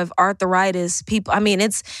 people who have arthritis,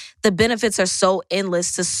 the benefits are so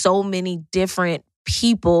endless to so many different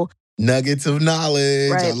people. Nuggets of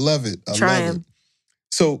knowledge. Right. I love it. I Try love it.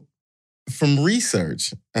 So from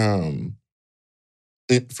research,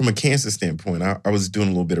 from a cancer standpoint, I was doing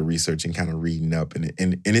a little bit of research and kind of reading up, and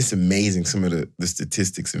it's amazing some of the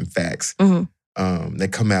statistics and facts that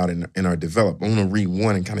come out and are developed. I want to read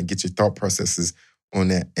one and kind of get your thought processes on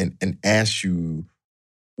that and ask you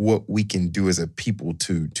what we can do as a people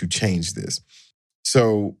to change this.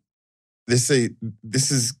 So this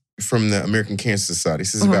is from the American Cancer Society.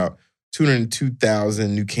 This is about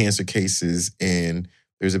 202,000 new cancer cases, and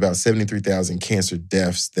there's about 73,000 cancer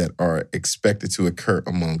deaths that are expected to occur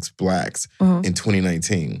amongst Blacks in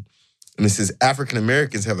 2019. And it says African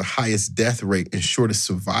Americans have the highest death rate and shortest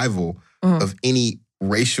survival of any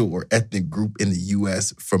racial or ethnic group in the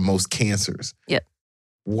U.S. for most cancers. Yep.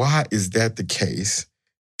 Why is that the case?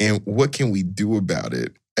 And what can we do about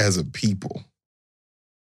it as a people?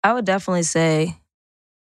 I would definitely say,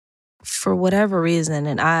 for whatever reason,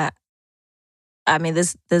 and I mean,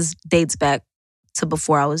 this dates back to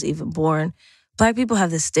before I was even born. Black people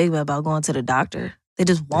have this stigma about going to the doctor. They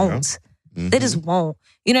just won't. Yeah. They just won't.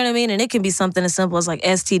 You know what I mean? And it can be something as simple as like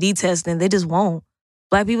STD testing. They just won't.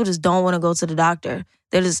 Black people just don't want to go to the doctor.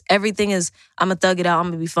 They're just, everything is, I'm going to thug it out, I'm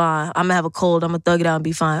going to be fine. I'm going to have a cold, I'm going to thug it out and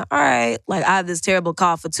be fine. All right, like I have this terrible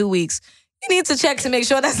cough for 2 weeks. You need to check to make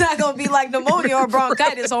sure that's not going to be like pneumonia or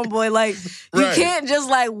bronchitis, homeboy. Like, you can't just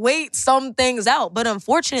like wait some things out. But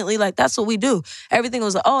unfortunately, like that's what we do. Everything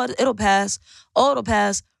was like, oh, it'll pass. Oh, it'll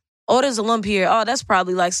pass. Oh, there's a lump here. Oh, that's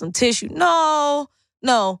probably like some tissue. No,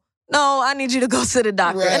 I need you to go to the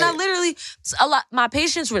doctor. Right. And I literally, my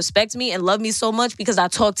patients respect me and love me so much because I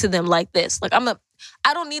talk to them like this. Like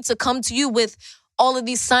I don't need to come to you with all of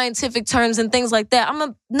these scientific terms and things like that. I'm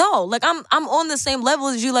on the same level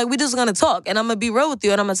as you. Like, we just gonna talk and I'm gonna be real with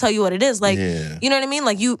you and I'm gonna tell you what it is. Like, you know what I mean?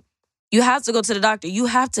 Like you have to go to the doctor. You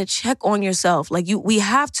have to check on yourself. Like we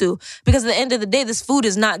have to, because at the end of the day, this food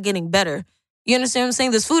is not getting better. You understand what I'm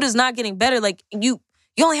saying? This food is not getting better. Like you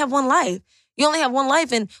only have one life. You only have one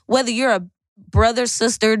life. And whether you're a brother,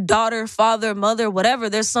 sister, daughter, father, mother, whatever,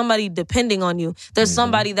 there's somebody depending on you. There's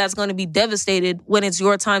somebody that's going to be devastated when it's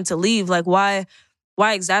your time to leave. Like why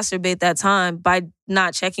exacerbate that time by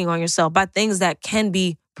not checking on yourself, by things that can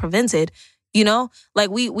be prevented, you know? Like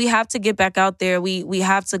we have to get back out there. We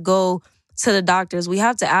have to go to the doctors. We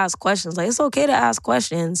have to ask questions. Like, it's okay to ask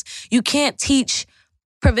questions. You can't teach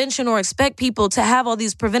prevention or expect people to have all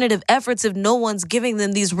these preventative efforts if no one's giving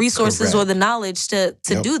them these resources or the knowledge to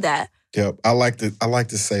do that. Yep. I like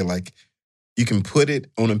to say, like, you can put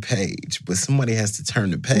it on a page, but somebody has to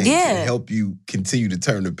turn the page and help you continue to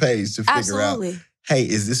turn the page to figure out, hey,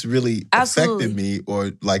 is this really affecting me?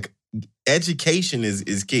 Or like, education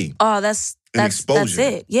is key. Oh, that's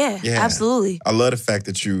it. Yeah, absolutely. I love the fact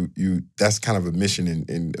that you that's kind of a mission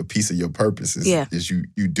and a piece of your purpose is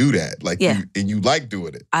you do that. Like you like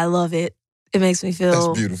doing it. I love it. It makes me feel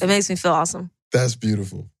That's beautiful. It makes me feel awesome. That's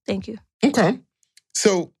beautiful. Thank you. Okay.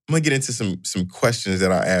 So I'm gonna get into some questions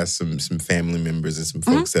that I asked some family members and some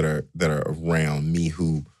folks that are around me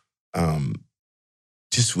who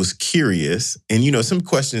just was curious. And you know, some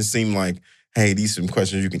questions seem like, hey, these are some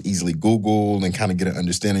questions you can easily Google and kind of get an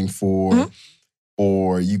understanding for,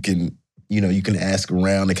 or you can ask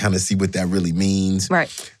around and kind of see what that really means. Right.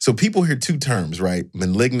 So people hear two terms, right?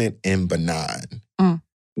 Malignant and benign.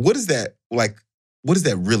 What is that like? What does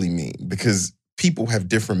that really mean? Because people have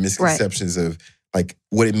different misconceptions of like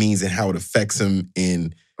what it means and how it affects them.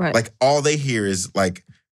 In like all they hear is like,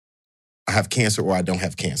 I have cancer or I don't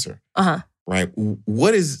have cancer. right?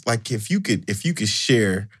 What is, like, if you could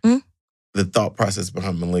share the thought process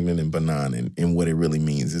behind malignant and benign and what it really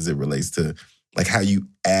means as it relates to like how you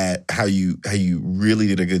really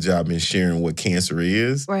did a good job in sharing what cancer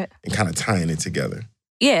is, Right. and kind of tying it together.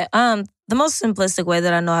 Yeah. The most simplistic way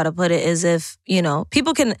that I know how to put it is if, I want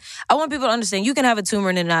people to understand you can have a tumor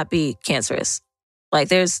and it not be cancerous. Like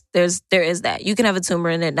there is that. You can have a tumor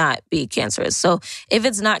and it not be cancerous. So if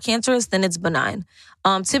it's not cancerous, then it's benign.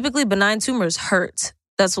 Typically benign tumors hurt.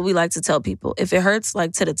 That's what we like to tell people. If it hurts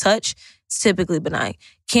like to the touch, it's typically benign.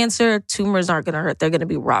 Cancer tumors aren't going to hurt. They're going to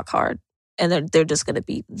be rock hard and they're just going to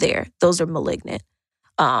be there. Those are malignant.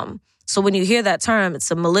 So when you hear that term, it's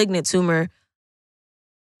a malignant tumor,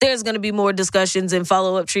 there's going to be more discussions and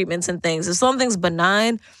follow-up treatments and things. If something's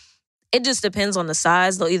benign, it just depends on the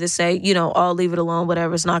size. They'll either say, I'll leave it alone,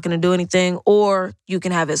 whatever, it's not going to do anything, or you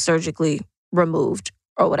can have it surgically removed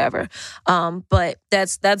or whatever. But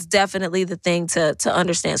that's definitely the thing to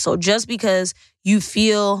understand. So just because you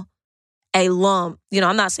feel a lump,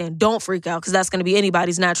 I'm not saying don't freak out because that's going to be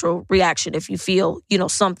anybody's natural reaction if you feel,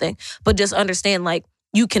 something. But just understand, like,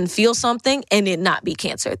 you can feel something and it not be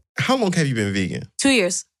cancer. How long have you been vegan? 2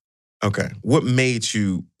 years. Okay. What made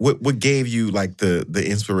you, what gave you like the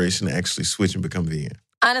inspiration to actually switch and become vegan?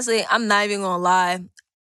 Honestly, I'm not even gonna lie.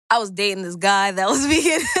 I was dating this guy that was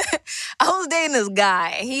vegan.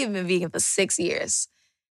 He had been vegan for 6 years.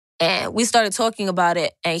 And we started talking about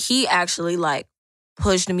it, and he actually like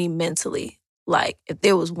pushed me mentally. Like, if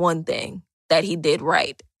there was one thing that he did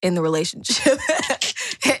right in the relationship,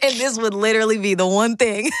 and this would literally be the one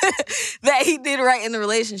thing that he did right in the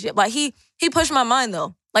relationship. Like, he pushed my mind,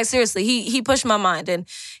 though. Like, seriously, he pushed my mind, and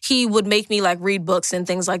he would make me, like, read books and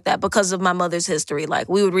things like that because of my mother's history. Like,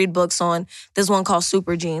 we would read books on this one called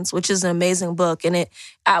Super Genes, which is an amazing book, and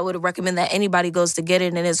I would recommend that anybody goes to get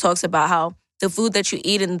it, and it talks about how the food that you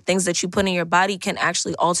eat and the things that you put in your body can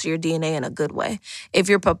actually alter your DNA in a good way. If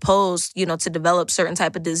you're proposed, to develop certain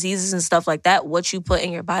type of diseases and stuff like that, what you put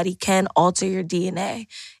in your body can alter your DNA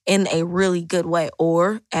in a really good way.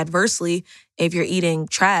 Or adversely, if you're eating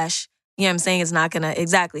trash, you know what I'm saying? It's not going to,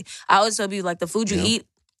 exactly. I always tell you, like, the food you eat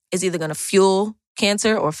is either going to fuel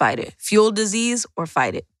cancer or fight it. Fuel disease or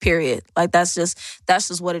fight it, period. Like, that's just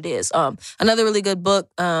what it is. Another really good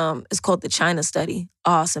book is called The China Study.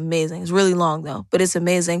 Oh, it's amazing. It's really long, though, but it's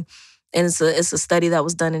amazing. And it's a study that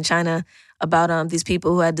was done in China about these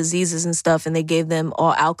people who had diseases and stuff, and they gave them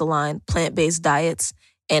all alkaline, plant-based diets,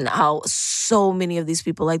 and how so many of these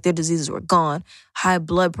people, like, their diseases were gone. High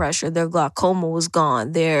blood pressure, their glaucoma was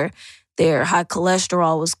gone, their high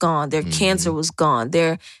cholesterol was gone, their cancer was gone,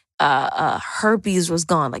 their herpes was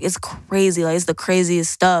gone. Like, it's crazy. Like, it's the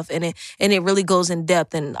craziest stuff, and it really goes in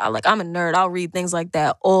depth. And I'm a nerd. I'll read things like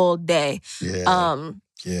that all day. Yeah.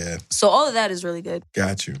 Yeah. So all of that is really good.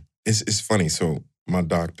 Got you. It's funny. So my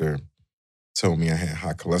doctor told me I had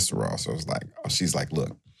high cholesterol. So I was like, she's like,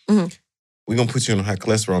 look, we're gonna put you on high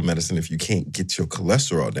cholesterol medicine if you can't get your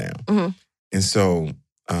cholesterol down. And so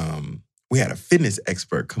we had a fitness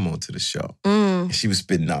expert come on to the show, and she was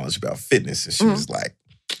spitting knowledge about fitness, and she was like,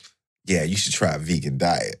 yeah, you should try a vegan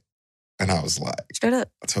diet. And I was like, straight up.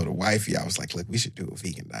 I told her wifey, I was like, look, we should do a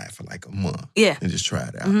vegan diet for like a month. Yeah. And just try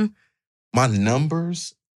it out. My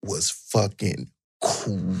numbers was fucking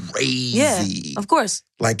crazy. Yeah, of course.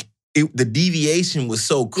 Like, the deviation was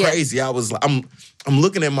so crazy. I was like, I'm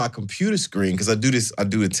looking at my computer screen because I do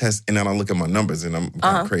a test, and then I look at my numbers, and I'm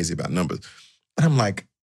kind of crazy about numbers. But I'm like,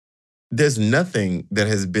 there's nothing that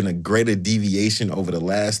has been a greater deviation over the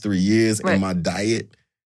last 3 years in my diet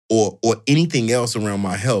or anything else around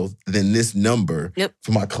my health than this number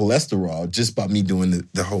for my cholesterol just by me doing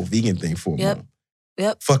the whole vegan thing for a month.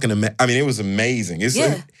 Fucking I mean, it was amazing.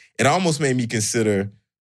 It almost made me consider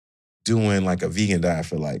doing like a vegan diet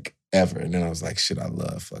for like ever. And then I was like, shit, I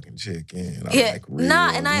love fucking chicken. I like ribs.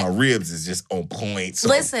 My ribs is just on point. So,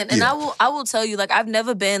 listen, and I will tell you, like, I've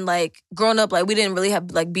never been like, growing up, like, we didn't really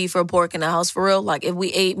have like beef or pork in the house for real. Like, if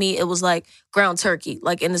we ate meat, it was like ground turkey,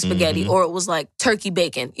 like in the spaghetti, or it was like turkey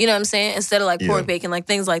bacon. You know what I'm saying? Instead of like pork bacon, like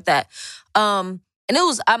things like that. And it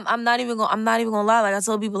was, I'm not even gonna lie. Like, I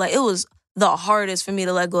tell people, like, it was the hardest for me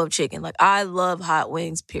to let go of chicken. Like, I love hot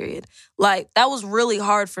wings, period. Like, that was really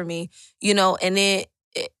hard for me, and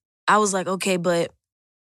I was like, okay, but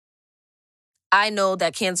I know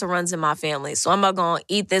that cancer runs in my family. So am I going to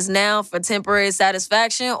eat this now for temporary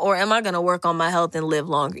satisfaction, or am I going to work on my health and live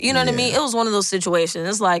longer? You know what I mean? It was one of those situations.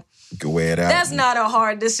 It's like, you can weigh it out. That's not a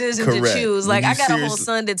hard decision to choose. Like, I got a whole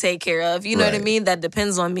son to take care of. You know what I mean? That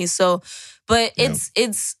depends on me. So, but when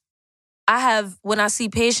I see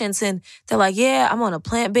patients and they're like, yeah, I'm on a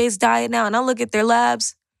plant-based diet now, and I look at their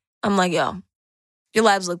labs, I'm like, yo, your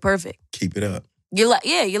labs look perfect. Keep it up. Your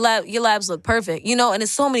labs look perfect. You know, and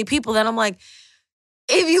it's so many people that I'm like,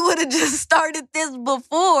 if you would have just started this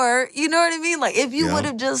before, you know what I mean? Like, if you would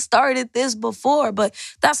have just started this before, but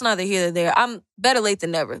that's neither here nor there. I'm better late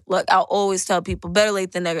than never. Look, I'll always tell people better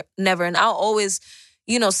late than never. And I'll always,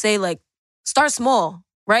 say, like, start small,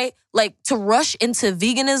 right? Like, to rush into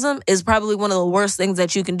veganism is probably one of the worst things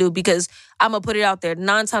that you can do, because I'm going to put it out there,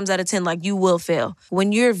 9 times out of 10, like, you will fail.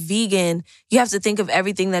 When you're vegan, you have to think of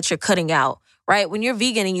everything that you're cutting out. Right? When you're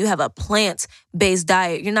vegan and you have a plant-based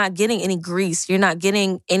diet, you're not getting any grease. You're not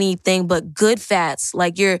getting anything but good fats.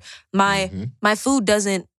 Like my food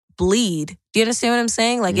doesn't bleed. Do you understand what I'm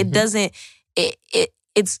saying? Like it doesn't,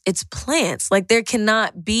 it's plants. Like there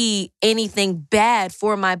cannot be anything bad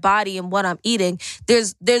for my body and what I'm eating.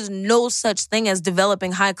 There's no such thing as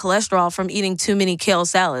developing high cholesterol from eating too many kale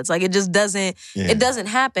salads. Like it just doesn't, it doesn't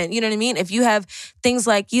happen. You know what I mean? If you have things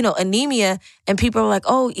like, anemia and people are like,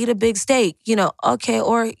 oh, eat a big steak, okay,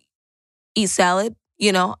 or eat salad,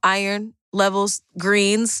 iron levels,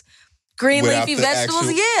 greens, green Without leafy the vegetables.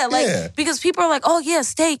 actual- Because people are like, oh yeah,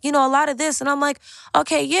 steak, a lot of this. And I'm like,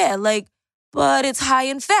 okay, yeah, like, but it's high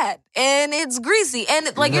in fat and it's greasy and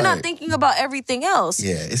you're not thinking about everything else.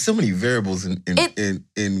 Yeah, it's so many variables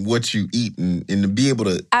in what you eat and to be able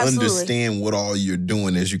to understand what all you're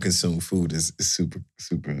doing as you consume food is super,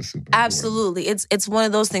 super, super Absolutely. important. It's one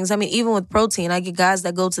of those things. I mean, even with protein, I get guys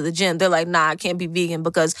that go to the gym. They're like, nah, I can't be vegan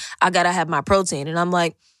because I got to have my protein. And I'm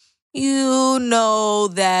like, you know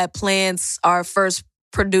that plants are first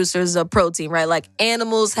producers of protein, right? Like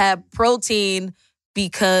animals have protein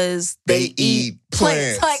because they eat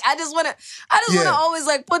plants. Like I just want to always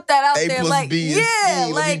like put that out there. Like B C.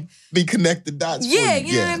 Let me be connected dots. Yeah,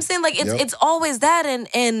 you know what I'm saying? Like it's always that,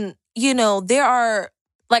 and there are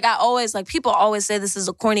like I always like people always say this is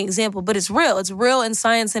a corny example, but it's real. It's real in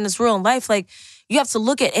science and it's real in life. Like you have to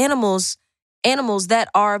look at animals that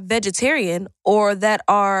are vegetarian or that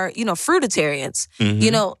are fruitarians.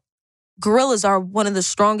 Gorillas are one of the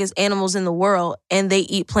strongest animals in the world, and they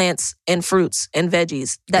eat plants and fruits and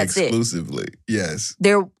veggies. That's Exclusively, yes.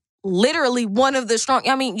 They're literally one of the strong.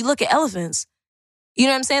 I mean, you look at elephants. You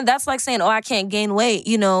know what I'm saying? That's like saying, oh, I can't gain weight,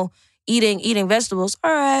 eating vegetables.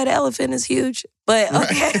 All right, elephant is huge. But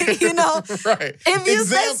okay, right. If you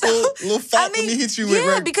say so, little fact, let me hit you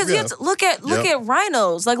with because you have to look at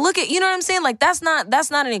rhinos. Like look at, you know what I'm saying? Like that's not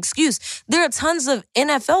an excuse. There are tons of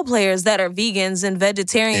NFL players that are vegans and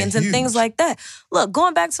vegetarians and things like that. Look,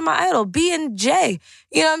 going back to my idol, B&J,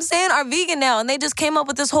 you know what I'm saying, are vegan now, and they just came up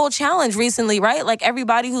with this whole challenge recently, right? Like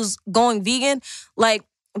everybody who's going vegan, like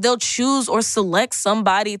they'll choose or select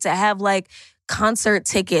somebody to have like concert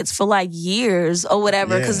tickets for like years or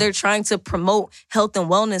whatever because they're trying to promote health and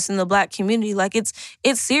wellness in the Black community. Like it's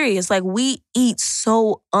serious. Like we eat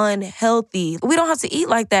so unhealthy. We don't have to eat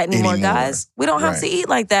like that anymore, guys. We don't have to eat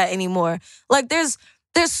like that anymore. Like there's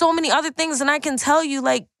so many other things, and I can tell you,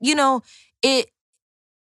 like,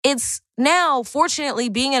 it's now, fortunately,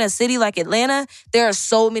 being in a city like Atlanta, there are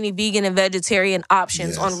so many vegan and vegetarian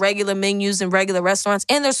options on regular menus and regular restaurants.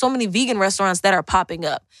 And there's so many vegan restaurants that are popping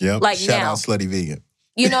up. Yep. Like Shout now. out Slutty Vegan.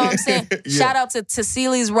 You know what I'm saying? Shout out to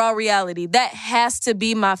Celi's Raw Reality. That has to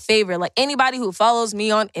be my favorite. Like anybody who follows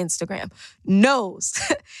me on Instagram knows.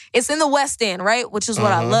 It's in the West End, right? Which is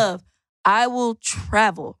what I love. I will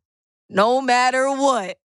travel no matter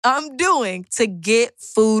what I'm doing to get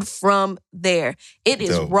food from there. It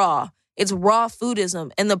is raw. It's raw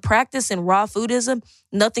foodism. And the practice in raw foodism,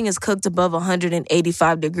 nothing is cooked above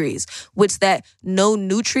 185 degrees, which that no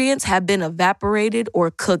nutrients have been evaporated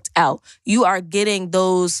or cooked out. You are getting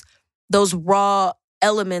those raw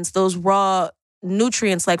elements, those raw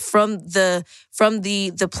nutrients, like from the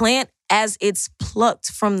plant as it's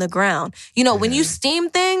plucked from the ground. When you steam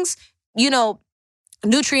things,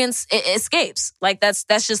 nutrients escapes. Like that's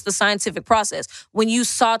just the scientific process. When you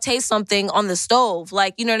saute something on the stove,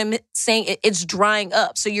 like, you know what I'm saying? It's drying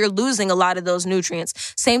up. So you're losing a lot of those nutrients.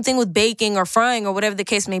 Same thing with baking or frying or whatever the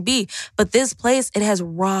case may be. But this place, it has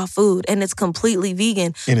raw food and it's completely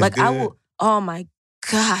vegan. And like oh my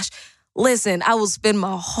gosh. Listen, I will spend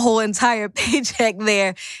my whole entire paycheck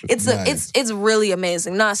there. It's really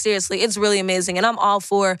amazing. No, seriously, it's really amazing. And I'm all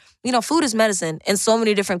for, food is medicine in so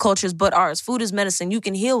many different cultures but ours. Food is medicine. You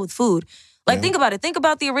can heal with food. Like, think about it. Think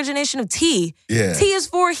about the origination of tea. Yeah. Tea is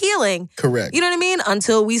for healing. Correct. You know what I mean?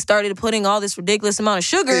 Until we started putting all this ridiculous amount of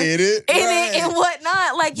sugar in it and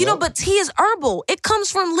whatnot. Like, but tea is herbal. It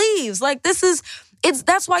comes from leaves. Like, this is...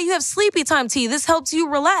 That's why you have sleepy time tea. This helps you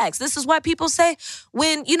relax. This is why people say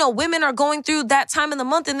when, women are going through that time of the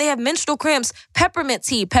month and they have menstrual cramps, peppermint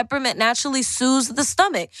tea. Peppermint naturally soothes the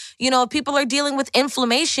stomach. If people are dealing with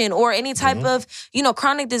inflammation or any type of,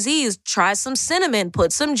 chronic disease, try some cinnamon,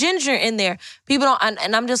 put some ginger in there. People don't,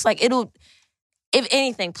 and I'm just like, if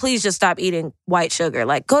anything, please just stop eating white sugar.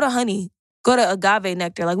 Like, go to honey, go to agave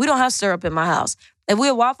nectar. Like, we don't have syrup in my house. If we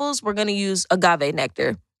have waffles, we're going to use agave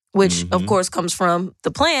nectar, which of course comes from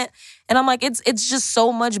the plant. And I'm like, it's just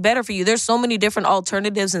so much better for you. There's so many different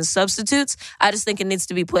alternatives and substitutes. I just think it needs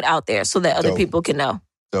to be put out there so that other people can know.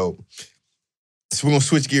 So we're going to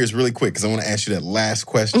switch gears really quick because I want to ask you that last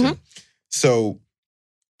question. So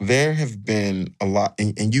there have been a lot,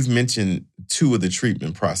 and you've mentioned two of the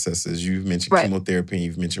treatment processes. You've mentioned chemotherapy and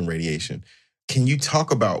you've mentioned radiation. Can you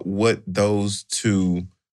talk about what those two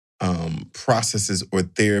processes or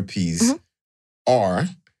therapies are?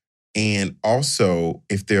 And also,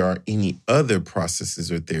 if there are any other processes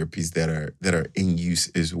or therapies that are in use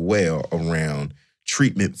as well around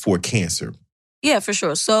treatment for cancer. Yeah, for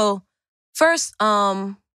sure. So first,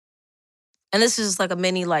 and this is like a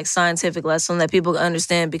mini scientific lesson that people can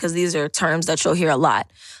understand because these are terms that you'll hear a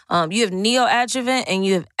lot. You have neoadjuvant and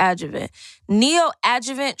you have adjuvant.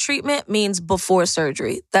 Neoadjuvant treatment means before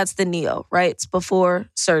surgery. That's the neo, right? It's before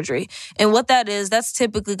surgery. And what that is, that's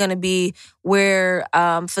typically going to be where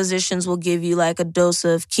physicians will give you a dose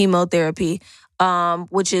of chemotherapy,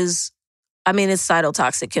 which is, it's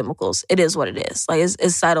cytotoxic chemicals. It is what it is.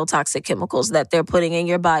 It's cytotoxic chemicals that they're putting in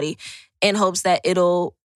your body in hopes that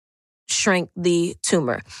it'll shrink the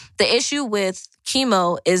tumor. The issue with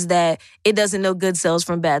chemo is that it doesn't know good cells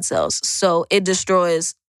from bad cells. So it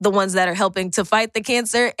destroys the ones that are helping to fight the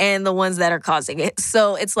cancer and the ones that are causing it.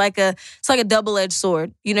 So it's like a double-edged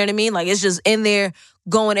sword. You know what I mean? It's just in there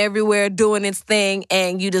going everywhere, doing its thing,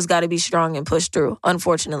 and you just got to be strong and push through.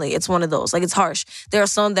 Unfortunately, it's one of those. It's harsh. There are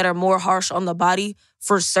some that are more harsh on the body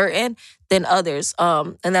for certain than others,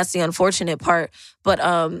 and that's the unfortunate part. But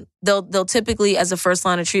they'll typically, as a first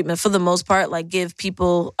line of treatment, for the most part, give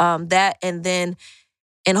people that, and then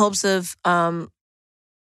in hopes of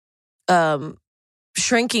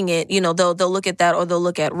shrinking it, they'll look at that or they'll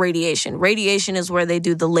look at radiation. Radiation is where they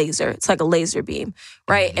do the laser. It's like a laser beam,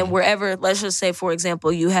 right? And wherever, let's just say, for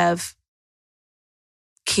example, you have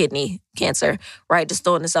kidney cancer, right? Just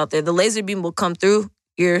throwing this out there. The laser beam will come through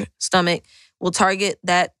your stomach, will target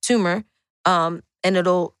that tumor, and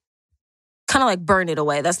it'll kind of burn it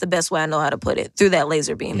away. That's the best way I know how to put it. Through that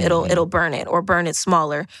laser beam, it'll burn it or burn it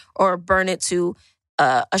smaller or burn it to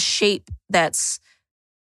a shape that's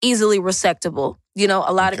easily resectable.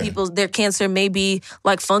 A lot of people, their cancer may be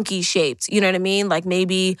funky shaped. You know what I mean?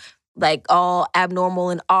 Maybe all abnormal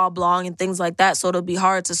and oblong and things like that. So it'll be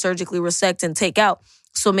hard to surgically resect and take out.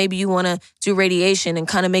 So maybe you want to do radiation and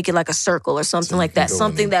kind of make it like a circle or something like that.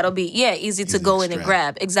 Something that'll be, easy to go in and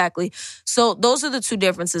grab. Exactly. So those are the two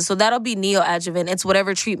differences. So that'll be neoadjuvant. It's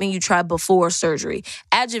whatever treatment you try before surgery.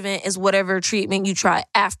 Adjuvant is whatever treatment you try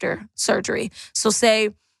after surgery. So say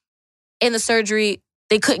in the surgery,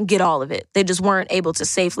 they couldn't get all of it. They just weren't able to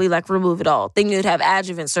safely remove it all. Then you'd have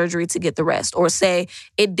adjuvant surgery to get the rest. Or say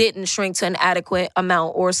it didn't shrink to an adequate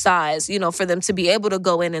amount or size, for them to be able to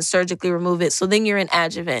go in and surgically remove it. So then you're in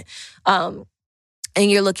adjuvant. And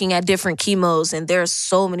you're looking at different chemos, and there are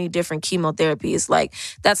so many different chemotherapies.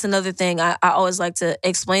 That's another thing I always like to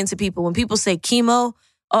explain to people. When people say chemo,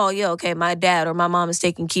 oh, yeah, okay, my dad or my mom is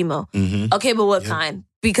taking chemo. Okay, but what kind?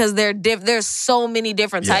 Because there's so many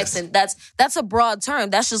different types, and that's a broad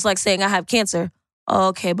term. That's just like saying I have cancer.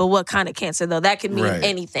 Okay, but what kind of cancer though? That could mean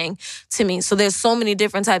anything to me. So there's so many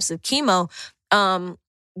different types of chemo.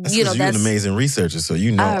 You're an amazing researcher, so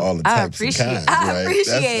you know all the types and kinds. I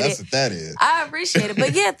appreciate it. That's what that is. I appreciate it.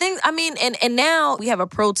 But and now we have a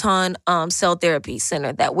proton cell therapy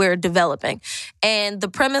center that we're developing. And the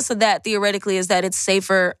premise of that theoretically is that it's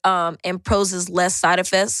safer and poses less side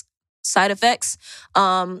effects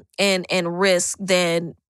and risk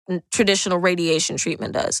than traditional radiation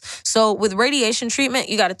treatment does. So with radiation treatment,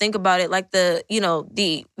 you got to think about it like the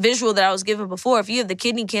visual that I was given before. If you have the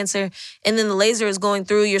kidney cancer and then the laser is going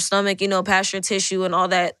through your stomach, past your tissue and all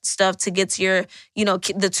that stuff to get to your,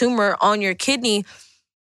 the tumor on your kidney,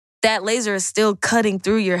 that laser is still cutting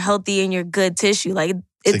through your healthy and your good tissue.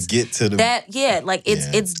 It's to get to the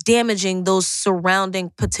it's damaging those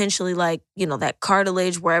surrounding potentially that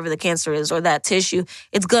cartilage wherever the cancer is or that tissue.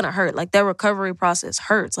 It's gonna hurt. That recovery process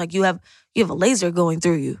hurts. You have a laser going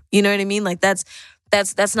through you. You know what I mean?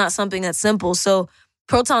 That's not something that's simple. So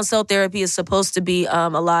proton cell therapy is supposed to be a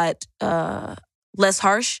lot less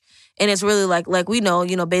harsh And it's really like we know,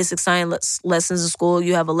 basic science lessons in school,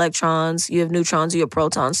 you have electrons, you have neutrons, you have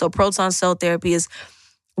protons. So proton cell therapy is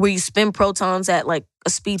where you spin protons at like a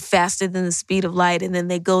speed faster than the speed of light, and then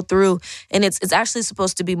they go through, and it's actually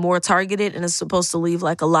supposed to be more targeted, and it's supposed to leave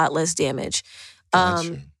like a lot less damage.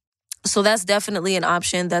 Gotcha. So that's definitely an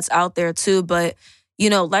option that's out there too. But,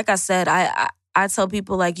 like I said, I tell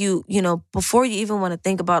people like before you even want to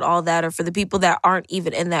think about all that, or for the people that aren't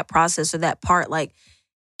even in that process or that part, like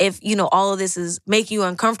if, all of this is making you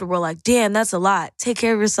uncomfortable, like, damn, that's a lot. Take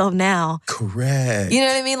care of yourself now. Correct. You know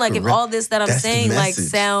what I mean? Like Correct. if all this that I'm That's the saying like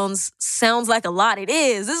message. sounds like a lot, it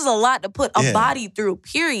is. This is a lot to put a body through,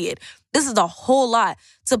 period. This is a whole lot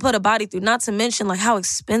to put a body through, not to mention like how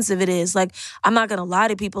expensive it is. Like, I'm not going to lie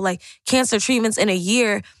to people, like cancer treatments in a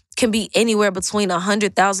year can be anywhere between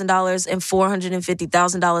 $100,000 and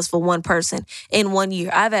 $450,000 for one person in 1 year.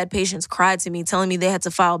 I've had patients cry to me telling me they had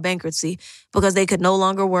to file bankruptcy because they could no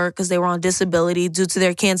longer work because they were on disability due to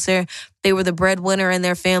their cancer. They were the breadwinner in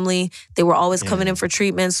their family. They were always coming in for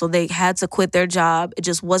treatment, so they had to quit their job. It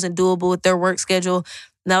just wasn't doable with their work schedule.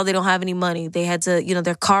 Now they don't have any money. They had to,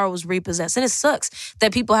 their car was repossessed. And it sucks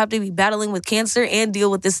that people have to be battling with cancer and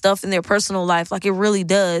deal with this stuff in their personal life. Like, it really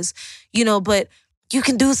does, but you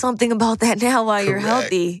can do something about that now while you're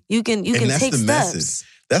healthy. You can take steps. Message.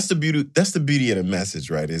 That's the beauty. That's the beauty of the message,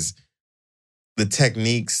 right? Is the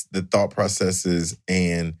techniques, the thought processes,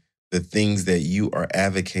 and the things that you are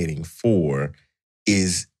advocating for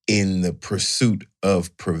is in the pursuit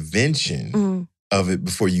of prevention of it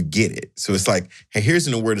before you get it. So it's like, hey, here's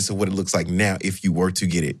an awareness of what it looks like now if you were to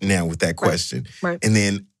get it now with that question. Right. And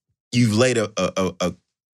then you've laid a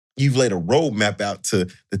roadmap out to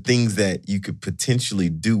the things that you could potentially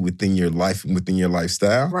do within your life and within your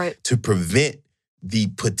lifestyle to prevent the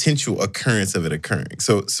potential occurrence of it occurring.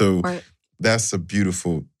 So that's a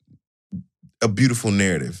beautiful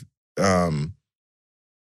narrative. So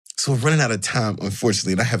we're running out of time,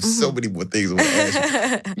 unfortunately, and I have so many more things I want to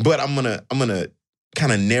ask you. But I'm gonna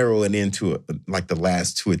kind of narrow it into like the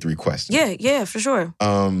last 2 or 3 questions. Yeah, for sure.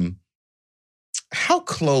 How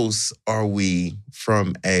close are we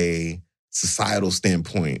from a societal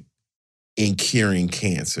standpoint in curing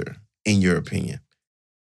cancer, in your opinion?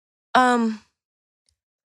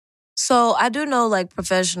 So I do know, like,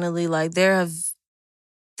 professionally, like, there's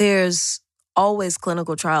always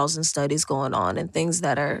clinical trials and studies going on and things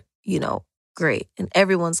that are, great. And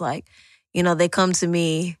everyone's like, they come to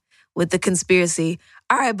me with the conspiracy.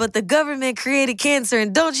 All right, but the government created cancer,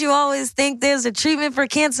 and don't you always think there's a treatment for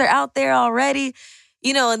cancer out there already?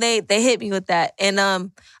 And they hit me with that. And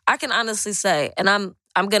I can honestly say, and I'm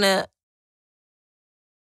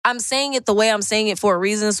saying it the way I'm saying it for a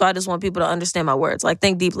reason, so I just want people to understand my words. Like,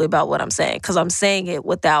 think deeply about what I'm saying, because I'm saying it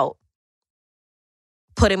without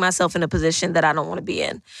putting myself in a position that I don't want to be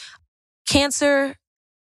in. Cancer,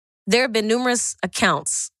 there have been numerous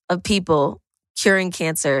accounts of people curing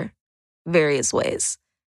cancer various ways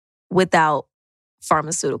without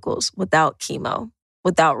pharmaceuticals, without chemo,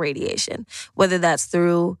 without radiation, whether that's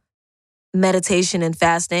through meditation and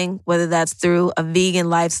fasting, whether that's through a vegan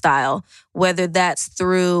lifestyle, whether that's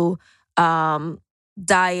through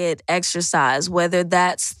diet, exercise, whether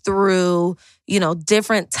that's through,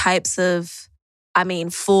 different types of,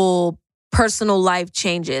 full personal life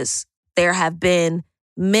changes. There have been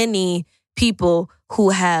many people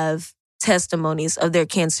who have testimonies of their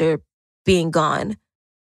cancer being gone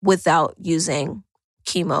without using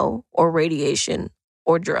chemo or radiation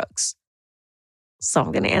or drugs. So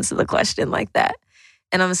I'm going to answer the question like that.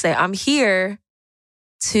 And I'm going to say, I'm here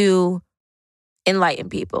to enlighten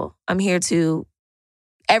people. I'm here to,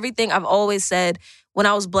 everything I've always said, when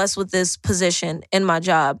I was blessed with this position in my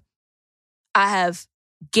job, I have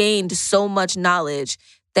gained so much knowledge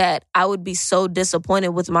that I would be so disappointed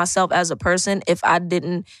with myself as a person if I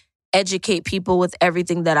didn't educate people with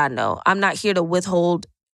everything that I know. I'm not here to withhold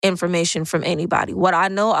information from anybody. What I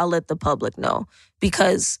know, I'll let the public know,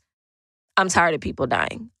 because I'm tired of people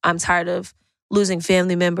dying. I'm tired of losing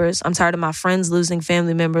family members. I'm tired of my friends losing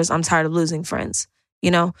family members. I'm tired of losing friends.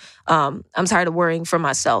 I'm tired of worrying for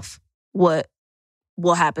myself what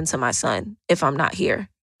will happen to my son if I'm not here.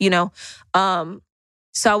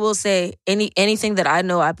 So I will say anything that I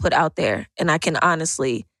know I put out there, and I can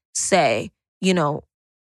honestly say,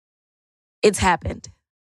 it's happened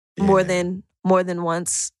more than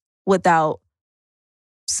once without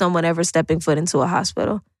someone ever stepping foot into a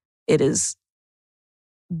hospital. It has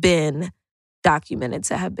been documented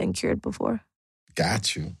to have been cured before.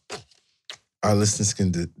 Got you. Our listeners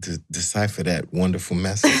can decipher that wonderful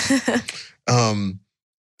message.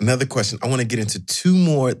 Another question. I want to get into 2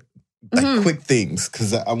 more quick things,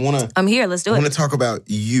 because I want to. I'm here. Let's do it. I want to talk about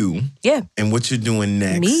you. Yeah. And what you're doing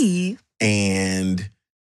next. Me. And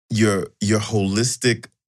your holistic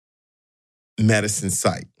medicine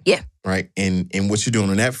site. Yeah. Right. And what you're doing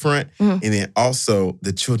on that front. Mm-hmm. And then also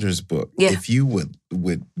the children's book. Yeah. If you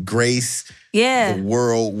would grace the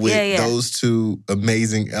world with those two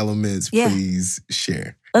amazing elements, please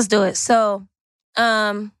share. Let's do it. So,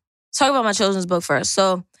 talk about my children's book first.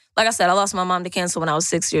 So, like I said, I lost my mom to cancer when I was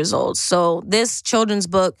 6 years old. So this children's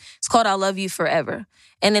book is called I Love You Forever.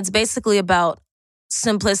 And it's basically about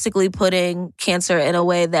simplistically putting cancer in a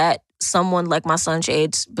way that someone like my son's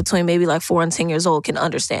age, between maybe like 4 and 10 years old, can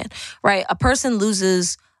understand, right? A person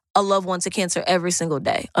loses a loved one to cancer every single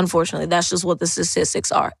day. Unfortunately, that's just what the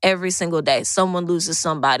statistics are. Every single day, someone loses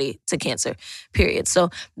somebody to cancer, period. So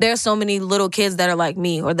there's so many little kids that are like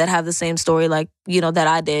me or that have the same story like, that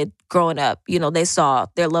I did growing up. They saw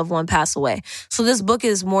their loved one pass away. So this book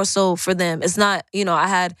is more so for them. It's not, I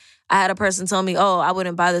had a person tell me, oh, I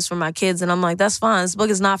wouldn't buy this for my kids. And I'm like, that's fine. This book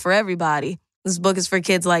is not for everybody. This book is for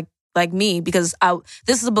kids like me, because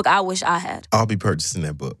this is a book I wish I had. I'll be purchasing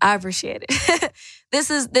that book. I appreciate it. This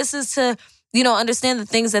is to, understand the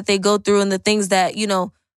things that they go through and the things that,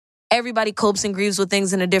 everybody copes and grieves with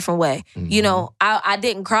things in a different way. Mm-hmm. I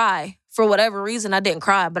didn't cry. For whatever reason, I didn't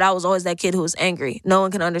cry, but I was always that kid who was angry. No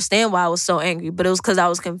one can understand why I was so angry, but it was because I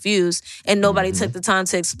was confused and nobody took the time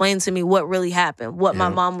to explain to me what really happened, what my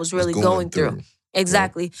mom was really going through.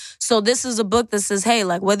 Exactly. Yeah. So this is a book that says, hey,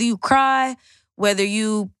 like whether you cry, whether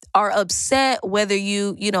you are upset, whether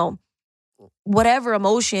you, whatever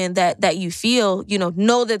emotion that you feel,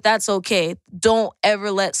 know that that's okay. Don't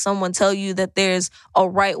ever let someone tell you that there's a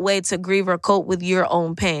right way to grieve or cope with your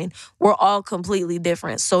own pain. We're all completely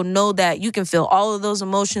different. So know that you can feel all of those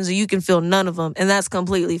emotions or you can feel none of them. And that's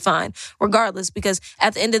completely fine, regardless, because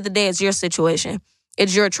at the end of the day, it's your situation.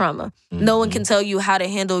 It's your trauma. Mm-hmm. No one can tell you how to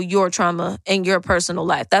handle your trauma in your personal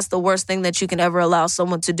life. That's the worst thing that you can ever allow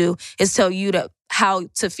someone to do, is tell you how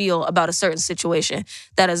to feel about a certain situation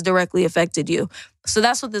that has directly affected you. So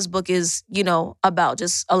that's what this book is, about,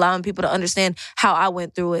 just allowing people to understand how I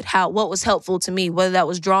went through it, what was helpful to me, whether that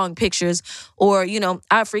was drawing pictures or,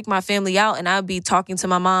 I freak my family out and I'd be talking to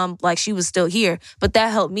my mom like she was still here. But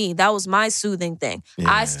that helped me. That was my soothing thing. Yeah.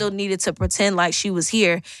 I still needed to pretend like she was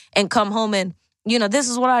here and come home and, this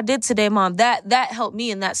is what I did today, Mom. That helped me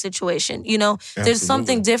in that situation. There's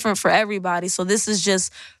something different for everybody. So this is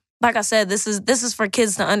just, like I said, this is for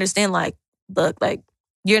kids to understand, like, look, like,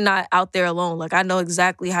 you're not out there alone. Like, I know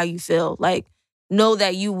exactly how you feel. Like, know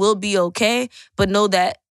that you will be okay, but know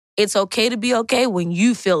that it's okay to be okay when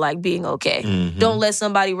you feel like being okay. Mm-hmm. Don't let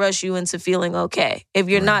somebody rush you into feeling okay. If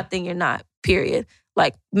you're not, then you're not, period.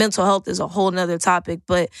 Like, mental health is a whole nother topic,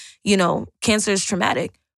 but, cancer is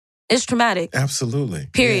traumatic. It's traumatic. Absolutely.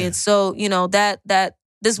 Period. Yeah. So, that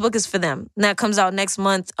this book is for them. And that comes out next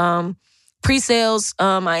month. Pre-sales,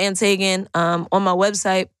 I am taking on my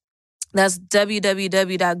website. That's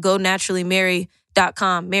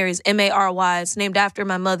www.gonaturallymary.com. Mary's M-A-R-Y. It's named after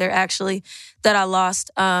my mother, actually, that I lost.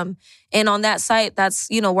 And on that site, that's,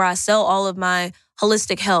 where I sell all of my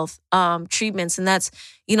holistic health treatments. And that's,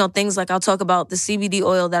 things like I'll talk about the CBD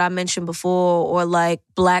oil that I mentioned before, or like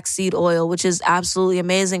black seed oil, which is absolutely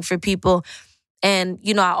amazing for people. And,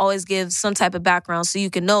 I always give some type of background so you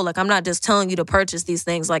can know, like, I'm not just telling you to purchase these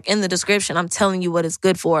things. Like, in the description, I'm telling you what it's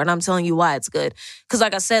good for and I'm telling you why it's good. Because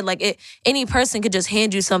like I said, like, any person could just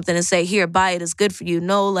hand you something and say, here, buy it, it's good for you.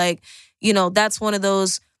 No, like, that's one of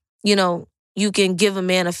those, you can give a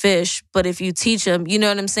man a fish, but if you teach him, you know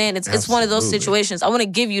what I'm saying? It's one of those situations. I want to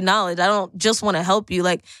give you knowledge. I don't just want to help you.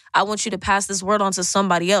 Like, I want you to pass this word on to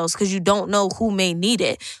somebody else, because you don't know who may need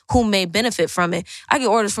it, who may benefit from it. I get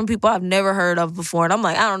orders from people I've never heard of before, and I'm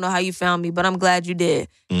like, I don't know how you found me, but I'm glad you did.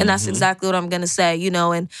 Mm-hmm. And that's exactly what I'm going to say,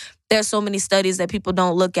 and there's so many studies that people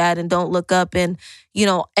don't look at and don't look up. And,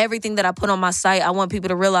 everything that I put on my site, I want people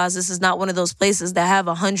to realize this is not one of those places that have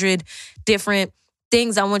 100 different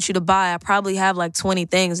things I want you to buy. I probably have like 20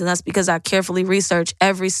 things, and that's because I carefully research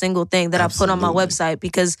every single thing that I put on my website,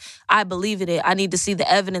 because I believe in it. I need to see the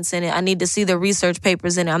evidence in it. I need to see the research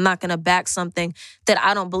papers in it. I'm not going to back something that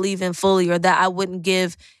I don't believe in fully, or that I wouldn't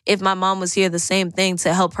give if my mom was here the same thing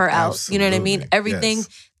to help her out. Absolutely. You know what I mean? Everything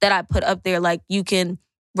that I put up there, like, you can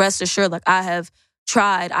rest assured, like, I have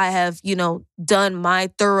tried, I have, done my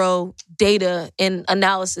thorough data and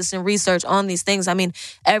analysis and research on these things. I mean,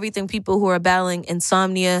 everything, people who are battling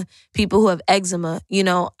insomnia, people who have eczema,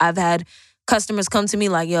 I've had customers come to me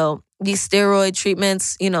like, yo, these steroid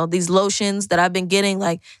treatments, these lotions that I've been getting,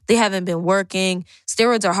 like, they haven't been working.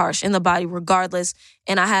 Steroids are harsh in the body regardless.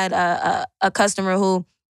 And I had a customer who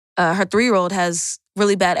her 3-year-old has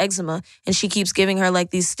really bad eczema, and she keeps giving her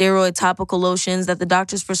like these steroid topical lotions that the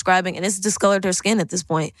doctor's prescribing, and it's discolored her skin at this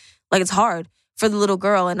point. Like, it's hard for the little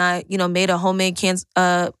girl. And I, made a homemade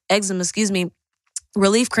eczema,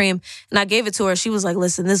 relief cream, and I gave it to her. She was like,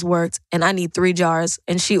 listen, this worked, and I need 3 jars.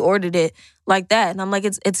 And she ordered it like that. And I'm like,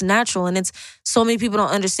 it's natural. And it's so many people don't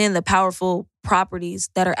understand the powerful properties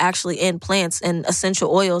that are actually in plants and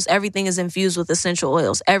essential oils. Everything is infused with essential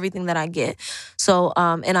oils, everything that I get. So,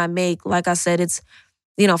 and I make, like I said, it's,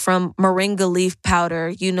 from moringa leaf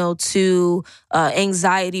powder, to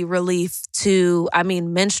anxiety relief, to,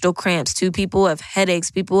 menstrual cramps, to people who have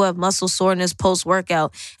headaches, people who have muscle soreness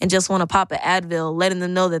post-workout and just want to pop an Advil, letting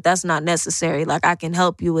them know that that's not necessary. Like, I can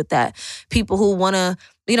help you with that. People who want to,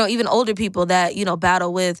 even older people that,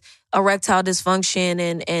 battle with erectile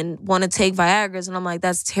dysfunction and want to take Viagra's. And I'm like,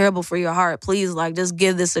 that's terrible for your heart. Please, just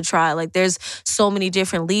give this a try. Like, there's so many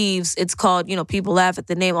different leaves. It's called, people laugh at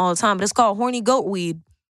the name all the time, but it's called horny goat weed.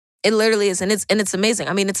 It literally is, and it's amazing.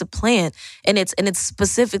 It's a plant, and it's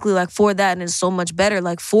specifically like for that, and it's so much better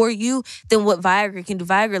like for you than what Viagra can do.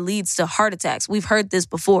 Viagra leads to heart attacks. We've heard this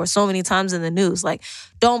before so many times in the news. Like,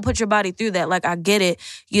 don't put your body through that. Like, I get it,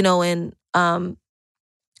 and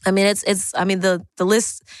the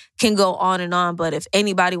list can go on and on, but if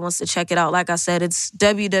anybody wants to check it out, like I said, it's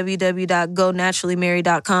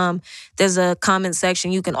www.gonaturallymarried.com. There's a comment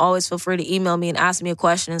section. You can always feel free to email me and ask me a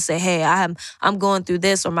question and say, hey, I'm going through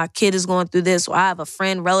this, or my kid is going through this, or I have a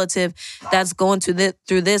friend, relative that's going through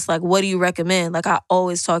this. Like, what do you recommend? Like, I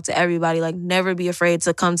always talk to everybody. Like, never be afraid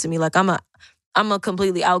to come to me. Like, I'm a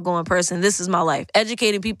completely outgoing person. This is my life.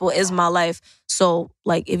 Educating people is my life. So,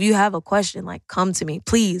 like, if you have a question, like, come to me.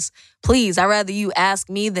 Please. Please. I'd rather you ask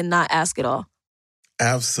me than not ask at all.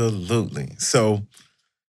 Absolutely. So,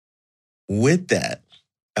 with that,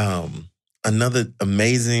 another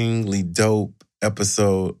amazingly dope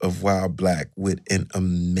episode of Wild Black with an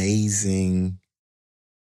amazing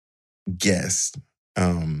guest.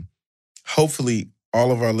 Hopefully,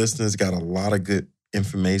 all of our listeners got a lot of good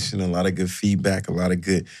information, a lot of good feedback, a lot of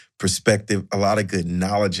good perspective, a lot of good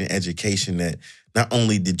knowledge and education that not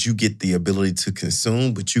only did you get the ability to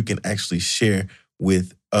consume, but you can actually share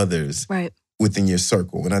with others within your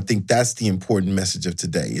circle. And I think that's the important message of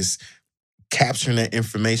today, is capturing that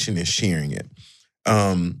information and sharing it.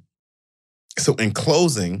 So in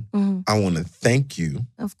closing, I want to thank you,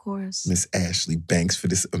 of course, Miss Ashley Banks, for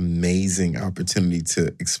this amazing opportunity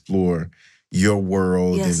to explore your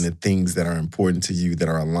world and the things that are important to you, that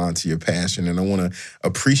are aligned to your passion. And I want to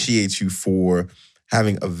appreciate you for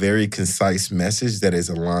having a very concise message that is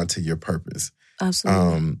aligned to your purpose.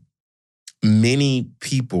 Absolutely. Many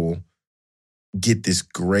people get this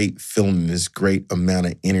great feeling, this great amount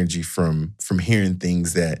of energy from hearing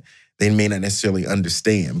things that they may not necessarily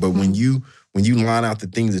understand. But when you line out the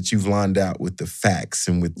things that you've lined out with the facts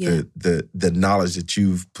and with the knowledge that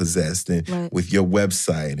you've possessed and with your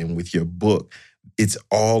website and with your book, it's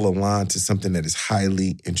all aligned to something that is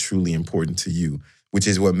highly and truly important to you, which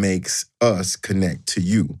is what makes us connect to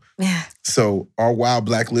you. Yeah. So our Wild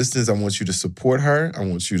Black listeners, I want you to support her. I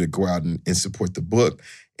want you to go out and support the book.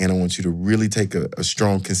 And I want you to really take a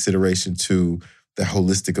strong consideration to the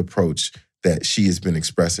holistic approach that she has been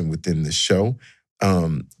expressing within the show.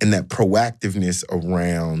 And that proactiveness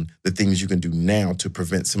around the things you can do now to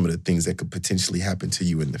prevent some of the things that could potentially happen to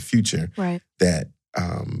you in the future. Right. That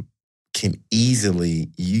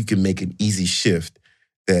you can make an easy shift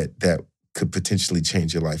that could potentially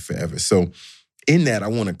change your life forever. So in that, I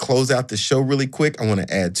want to close out the show really quick. I want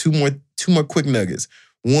to add two more quick nuggets.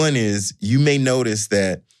 One is, you may notice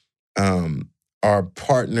that our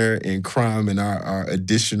partner in crime and our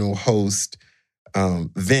additional host,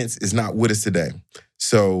 Vince, is not with us today.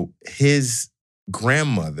 So his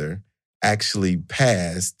grandmother actually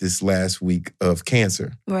passed this last week of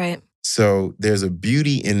cancer. Right. So there's a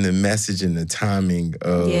beauty in the message and the timing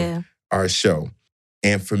of our show.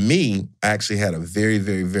 And for me, I actually had a very,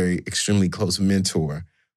 very, very extremely close mentor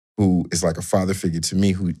who is like a father figure to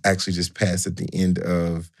me, who actually just passed at the end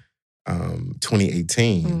of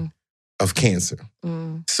 2018 of cancer.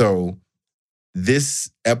 So this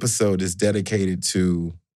episode is dedicated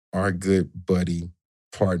to our good buddy,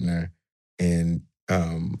 partner, and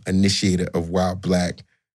initiator of Wild Black,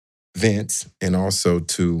 Vince, and also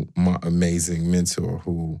to my amazing mentor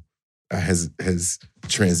who has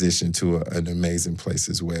transitioned to an amazing place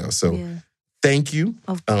as well. So thank you,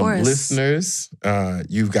 of course. Listeners.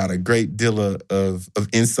 You've got a great deal of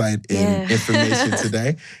insight and information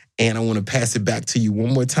today. And I want to pass it back to you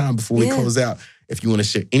one more time before we close out. If you want to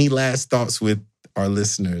share any last thoughts with our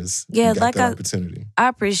listeners. Yeah, you got like that opportunity. I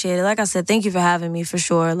appreciate it. Like I said, thank you for having me for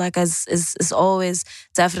sure. Like it's always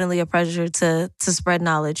definitely a pleasure to spread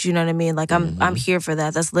knowledge. You know what I mean? Like I'm here for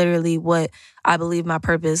that. That's literally what I believe my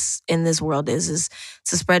purpose in this world is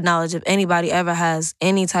to spread knowledge. If anybody ever has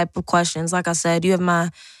any type of questions, like I said, you have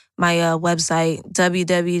my website,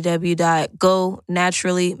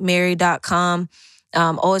 www.gonaturallymary.com.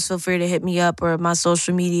 Always feel free to hit me up, or my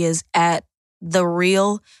social media is at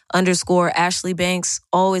 @thereal_Ashley Banks.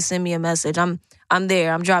 Always send me a message. I'm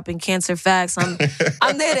there. I'm dropping cancer facts. I'm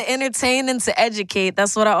there to entertain and to educate.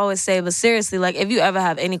 That's what I always say. But seriously, like, if you ever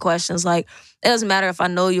have any questions, like, it doesn't matter if I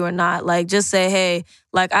know you or not. Like, just say, hey,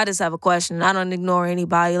 like, I just have a question. I don't ignore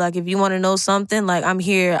anybody. Like, if you want to know something, like, I'm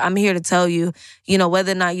here to tell you,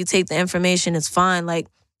 whether or not you take the information, it's fine. Like,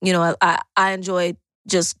 I enjoy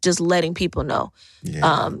just letting people know.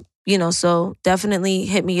 Yeah. So definitely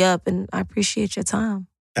hit me up, and I appreciate your time.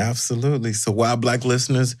 Absolutely. So, Wild Black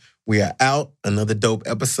listeners, we are out. Another dope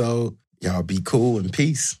episode. Y'all be cool and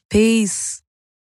peace. Peace.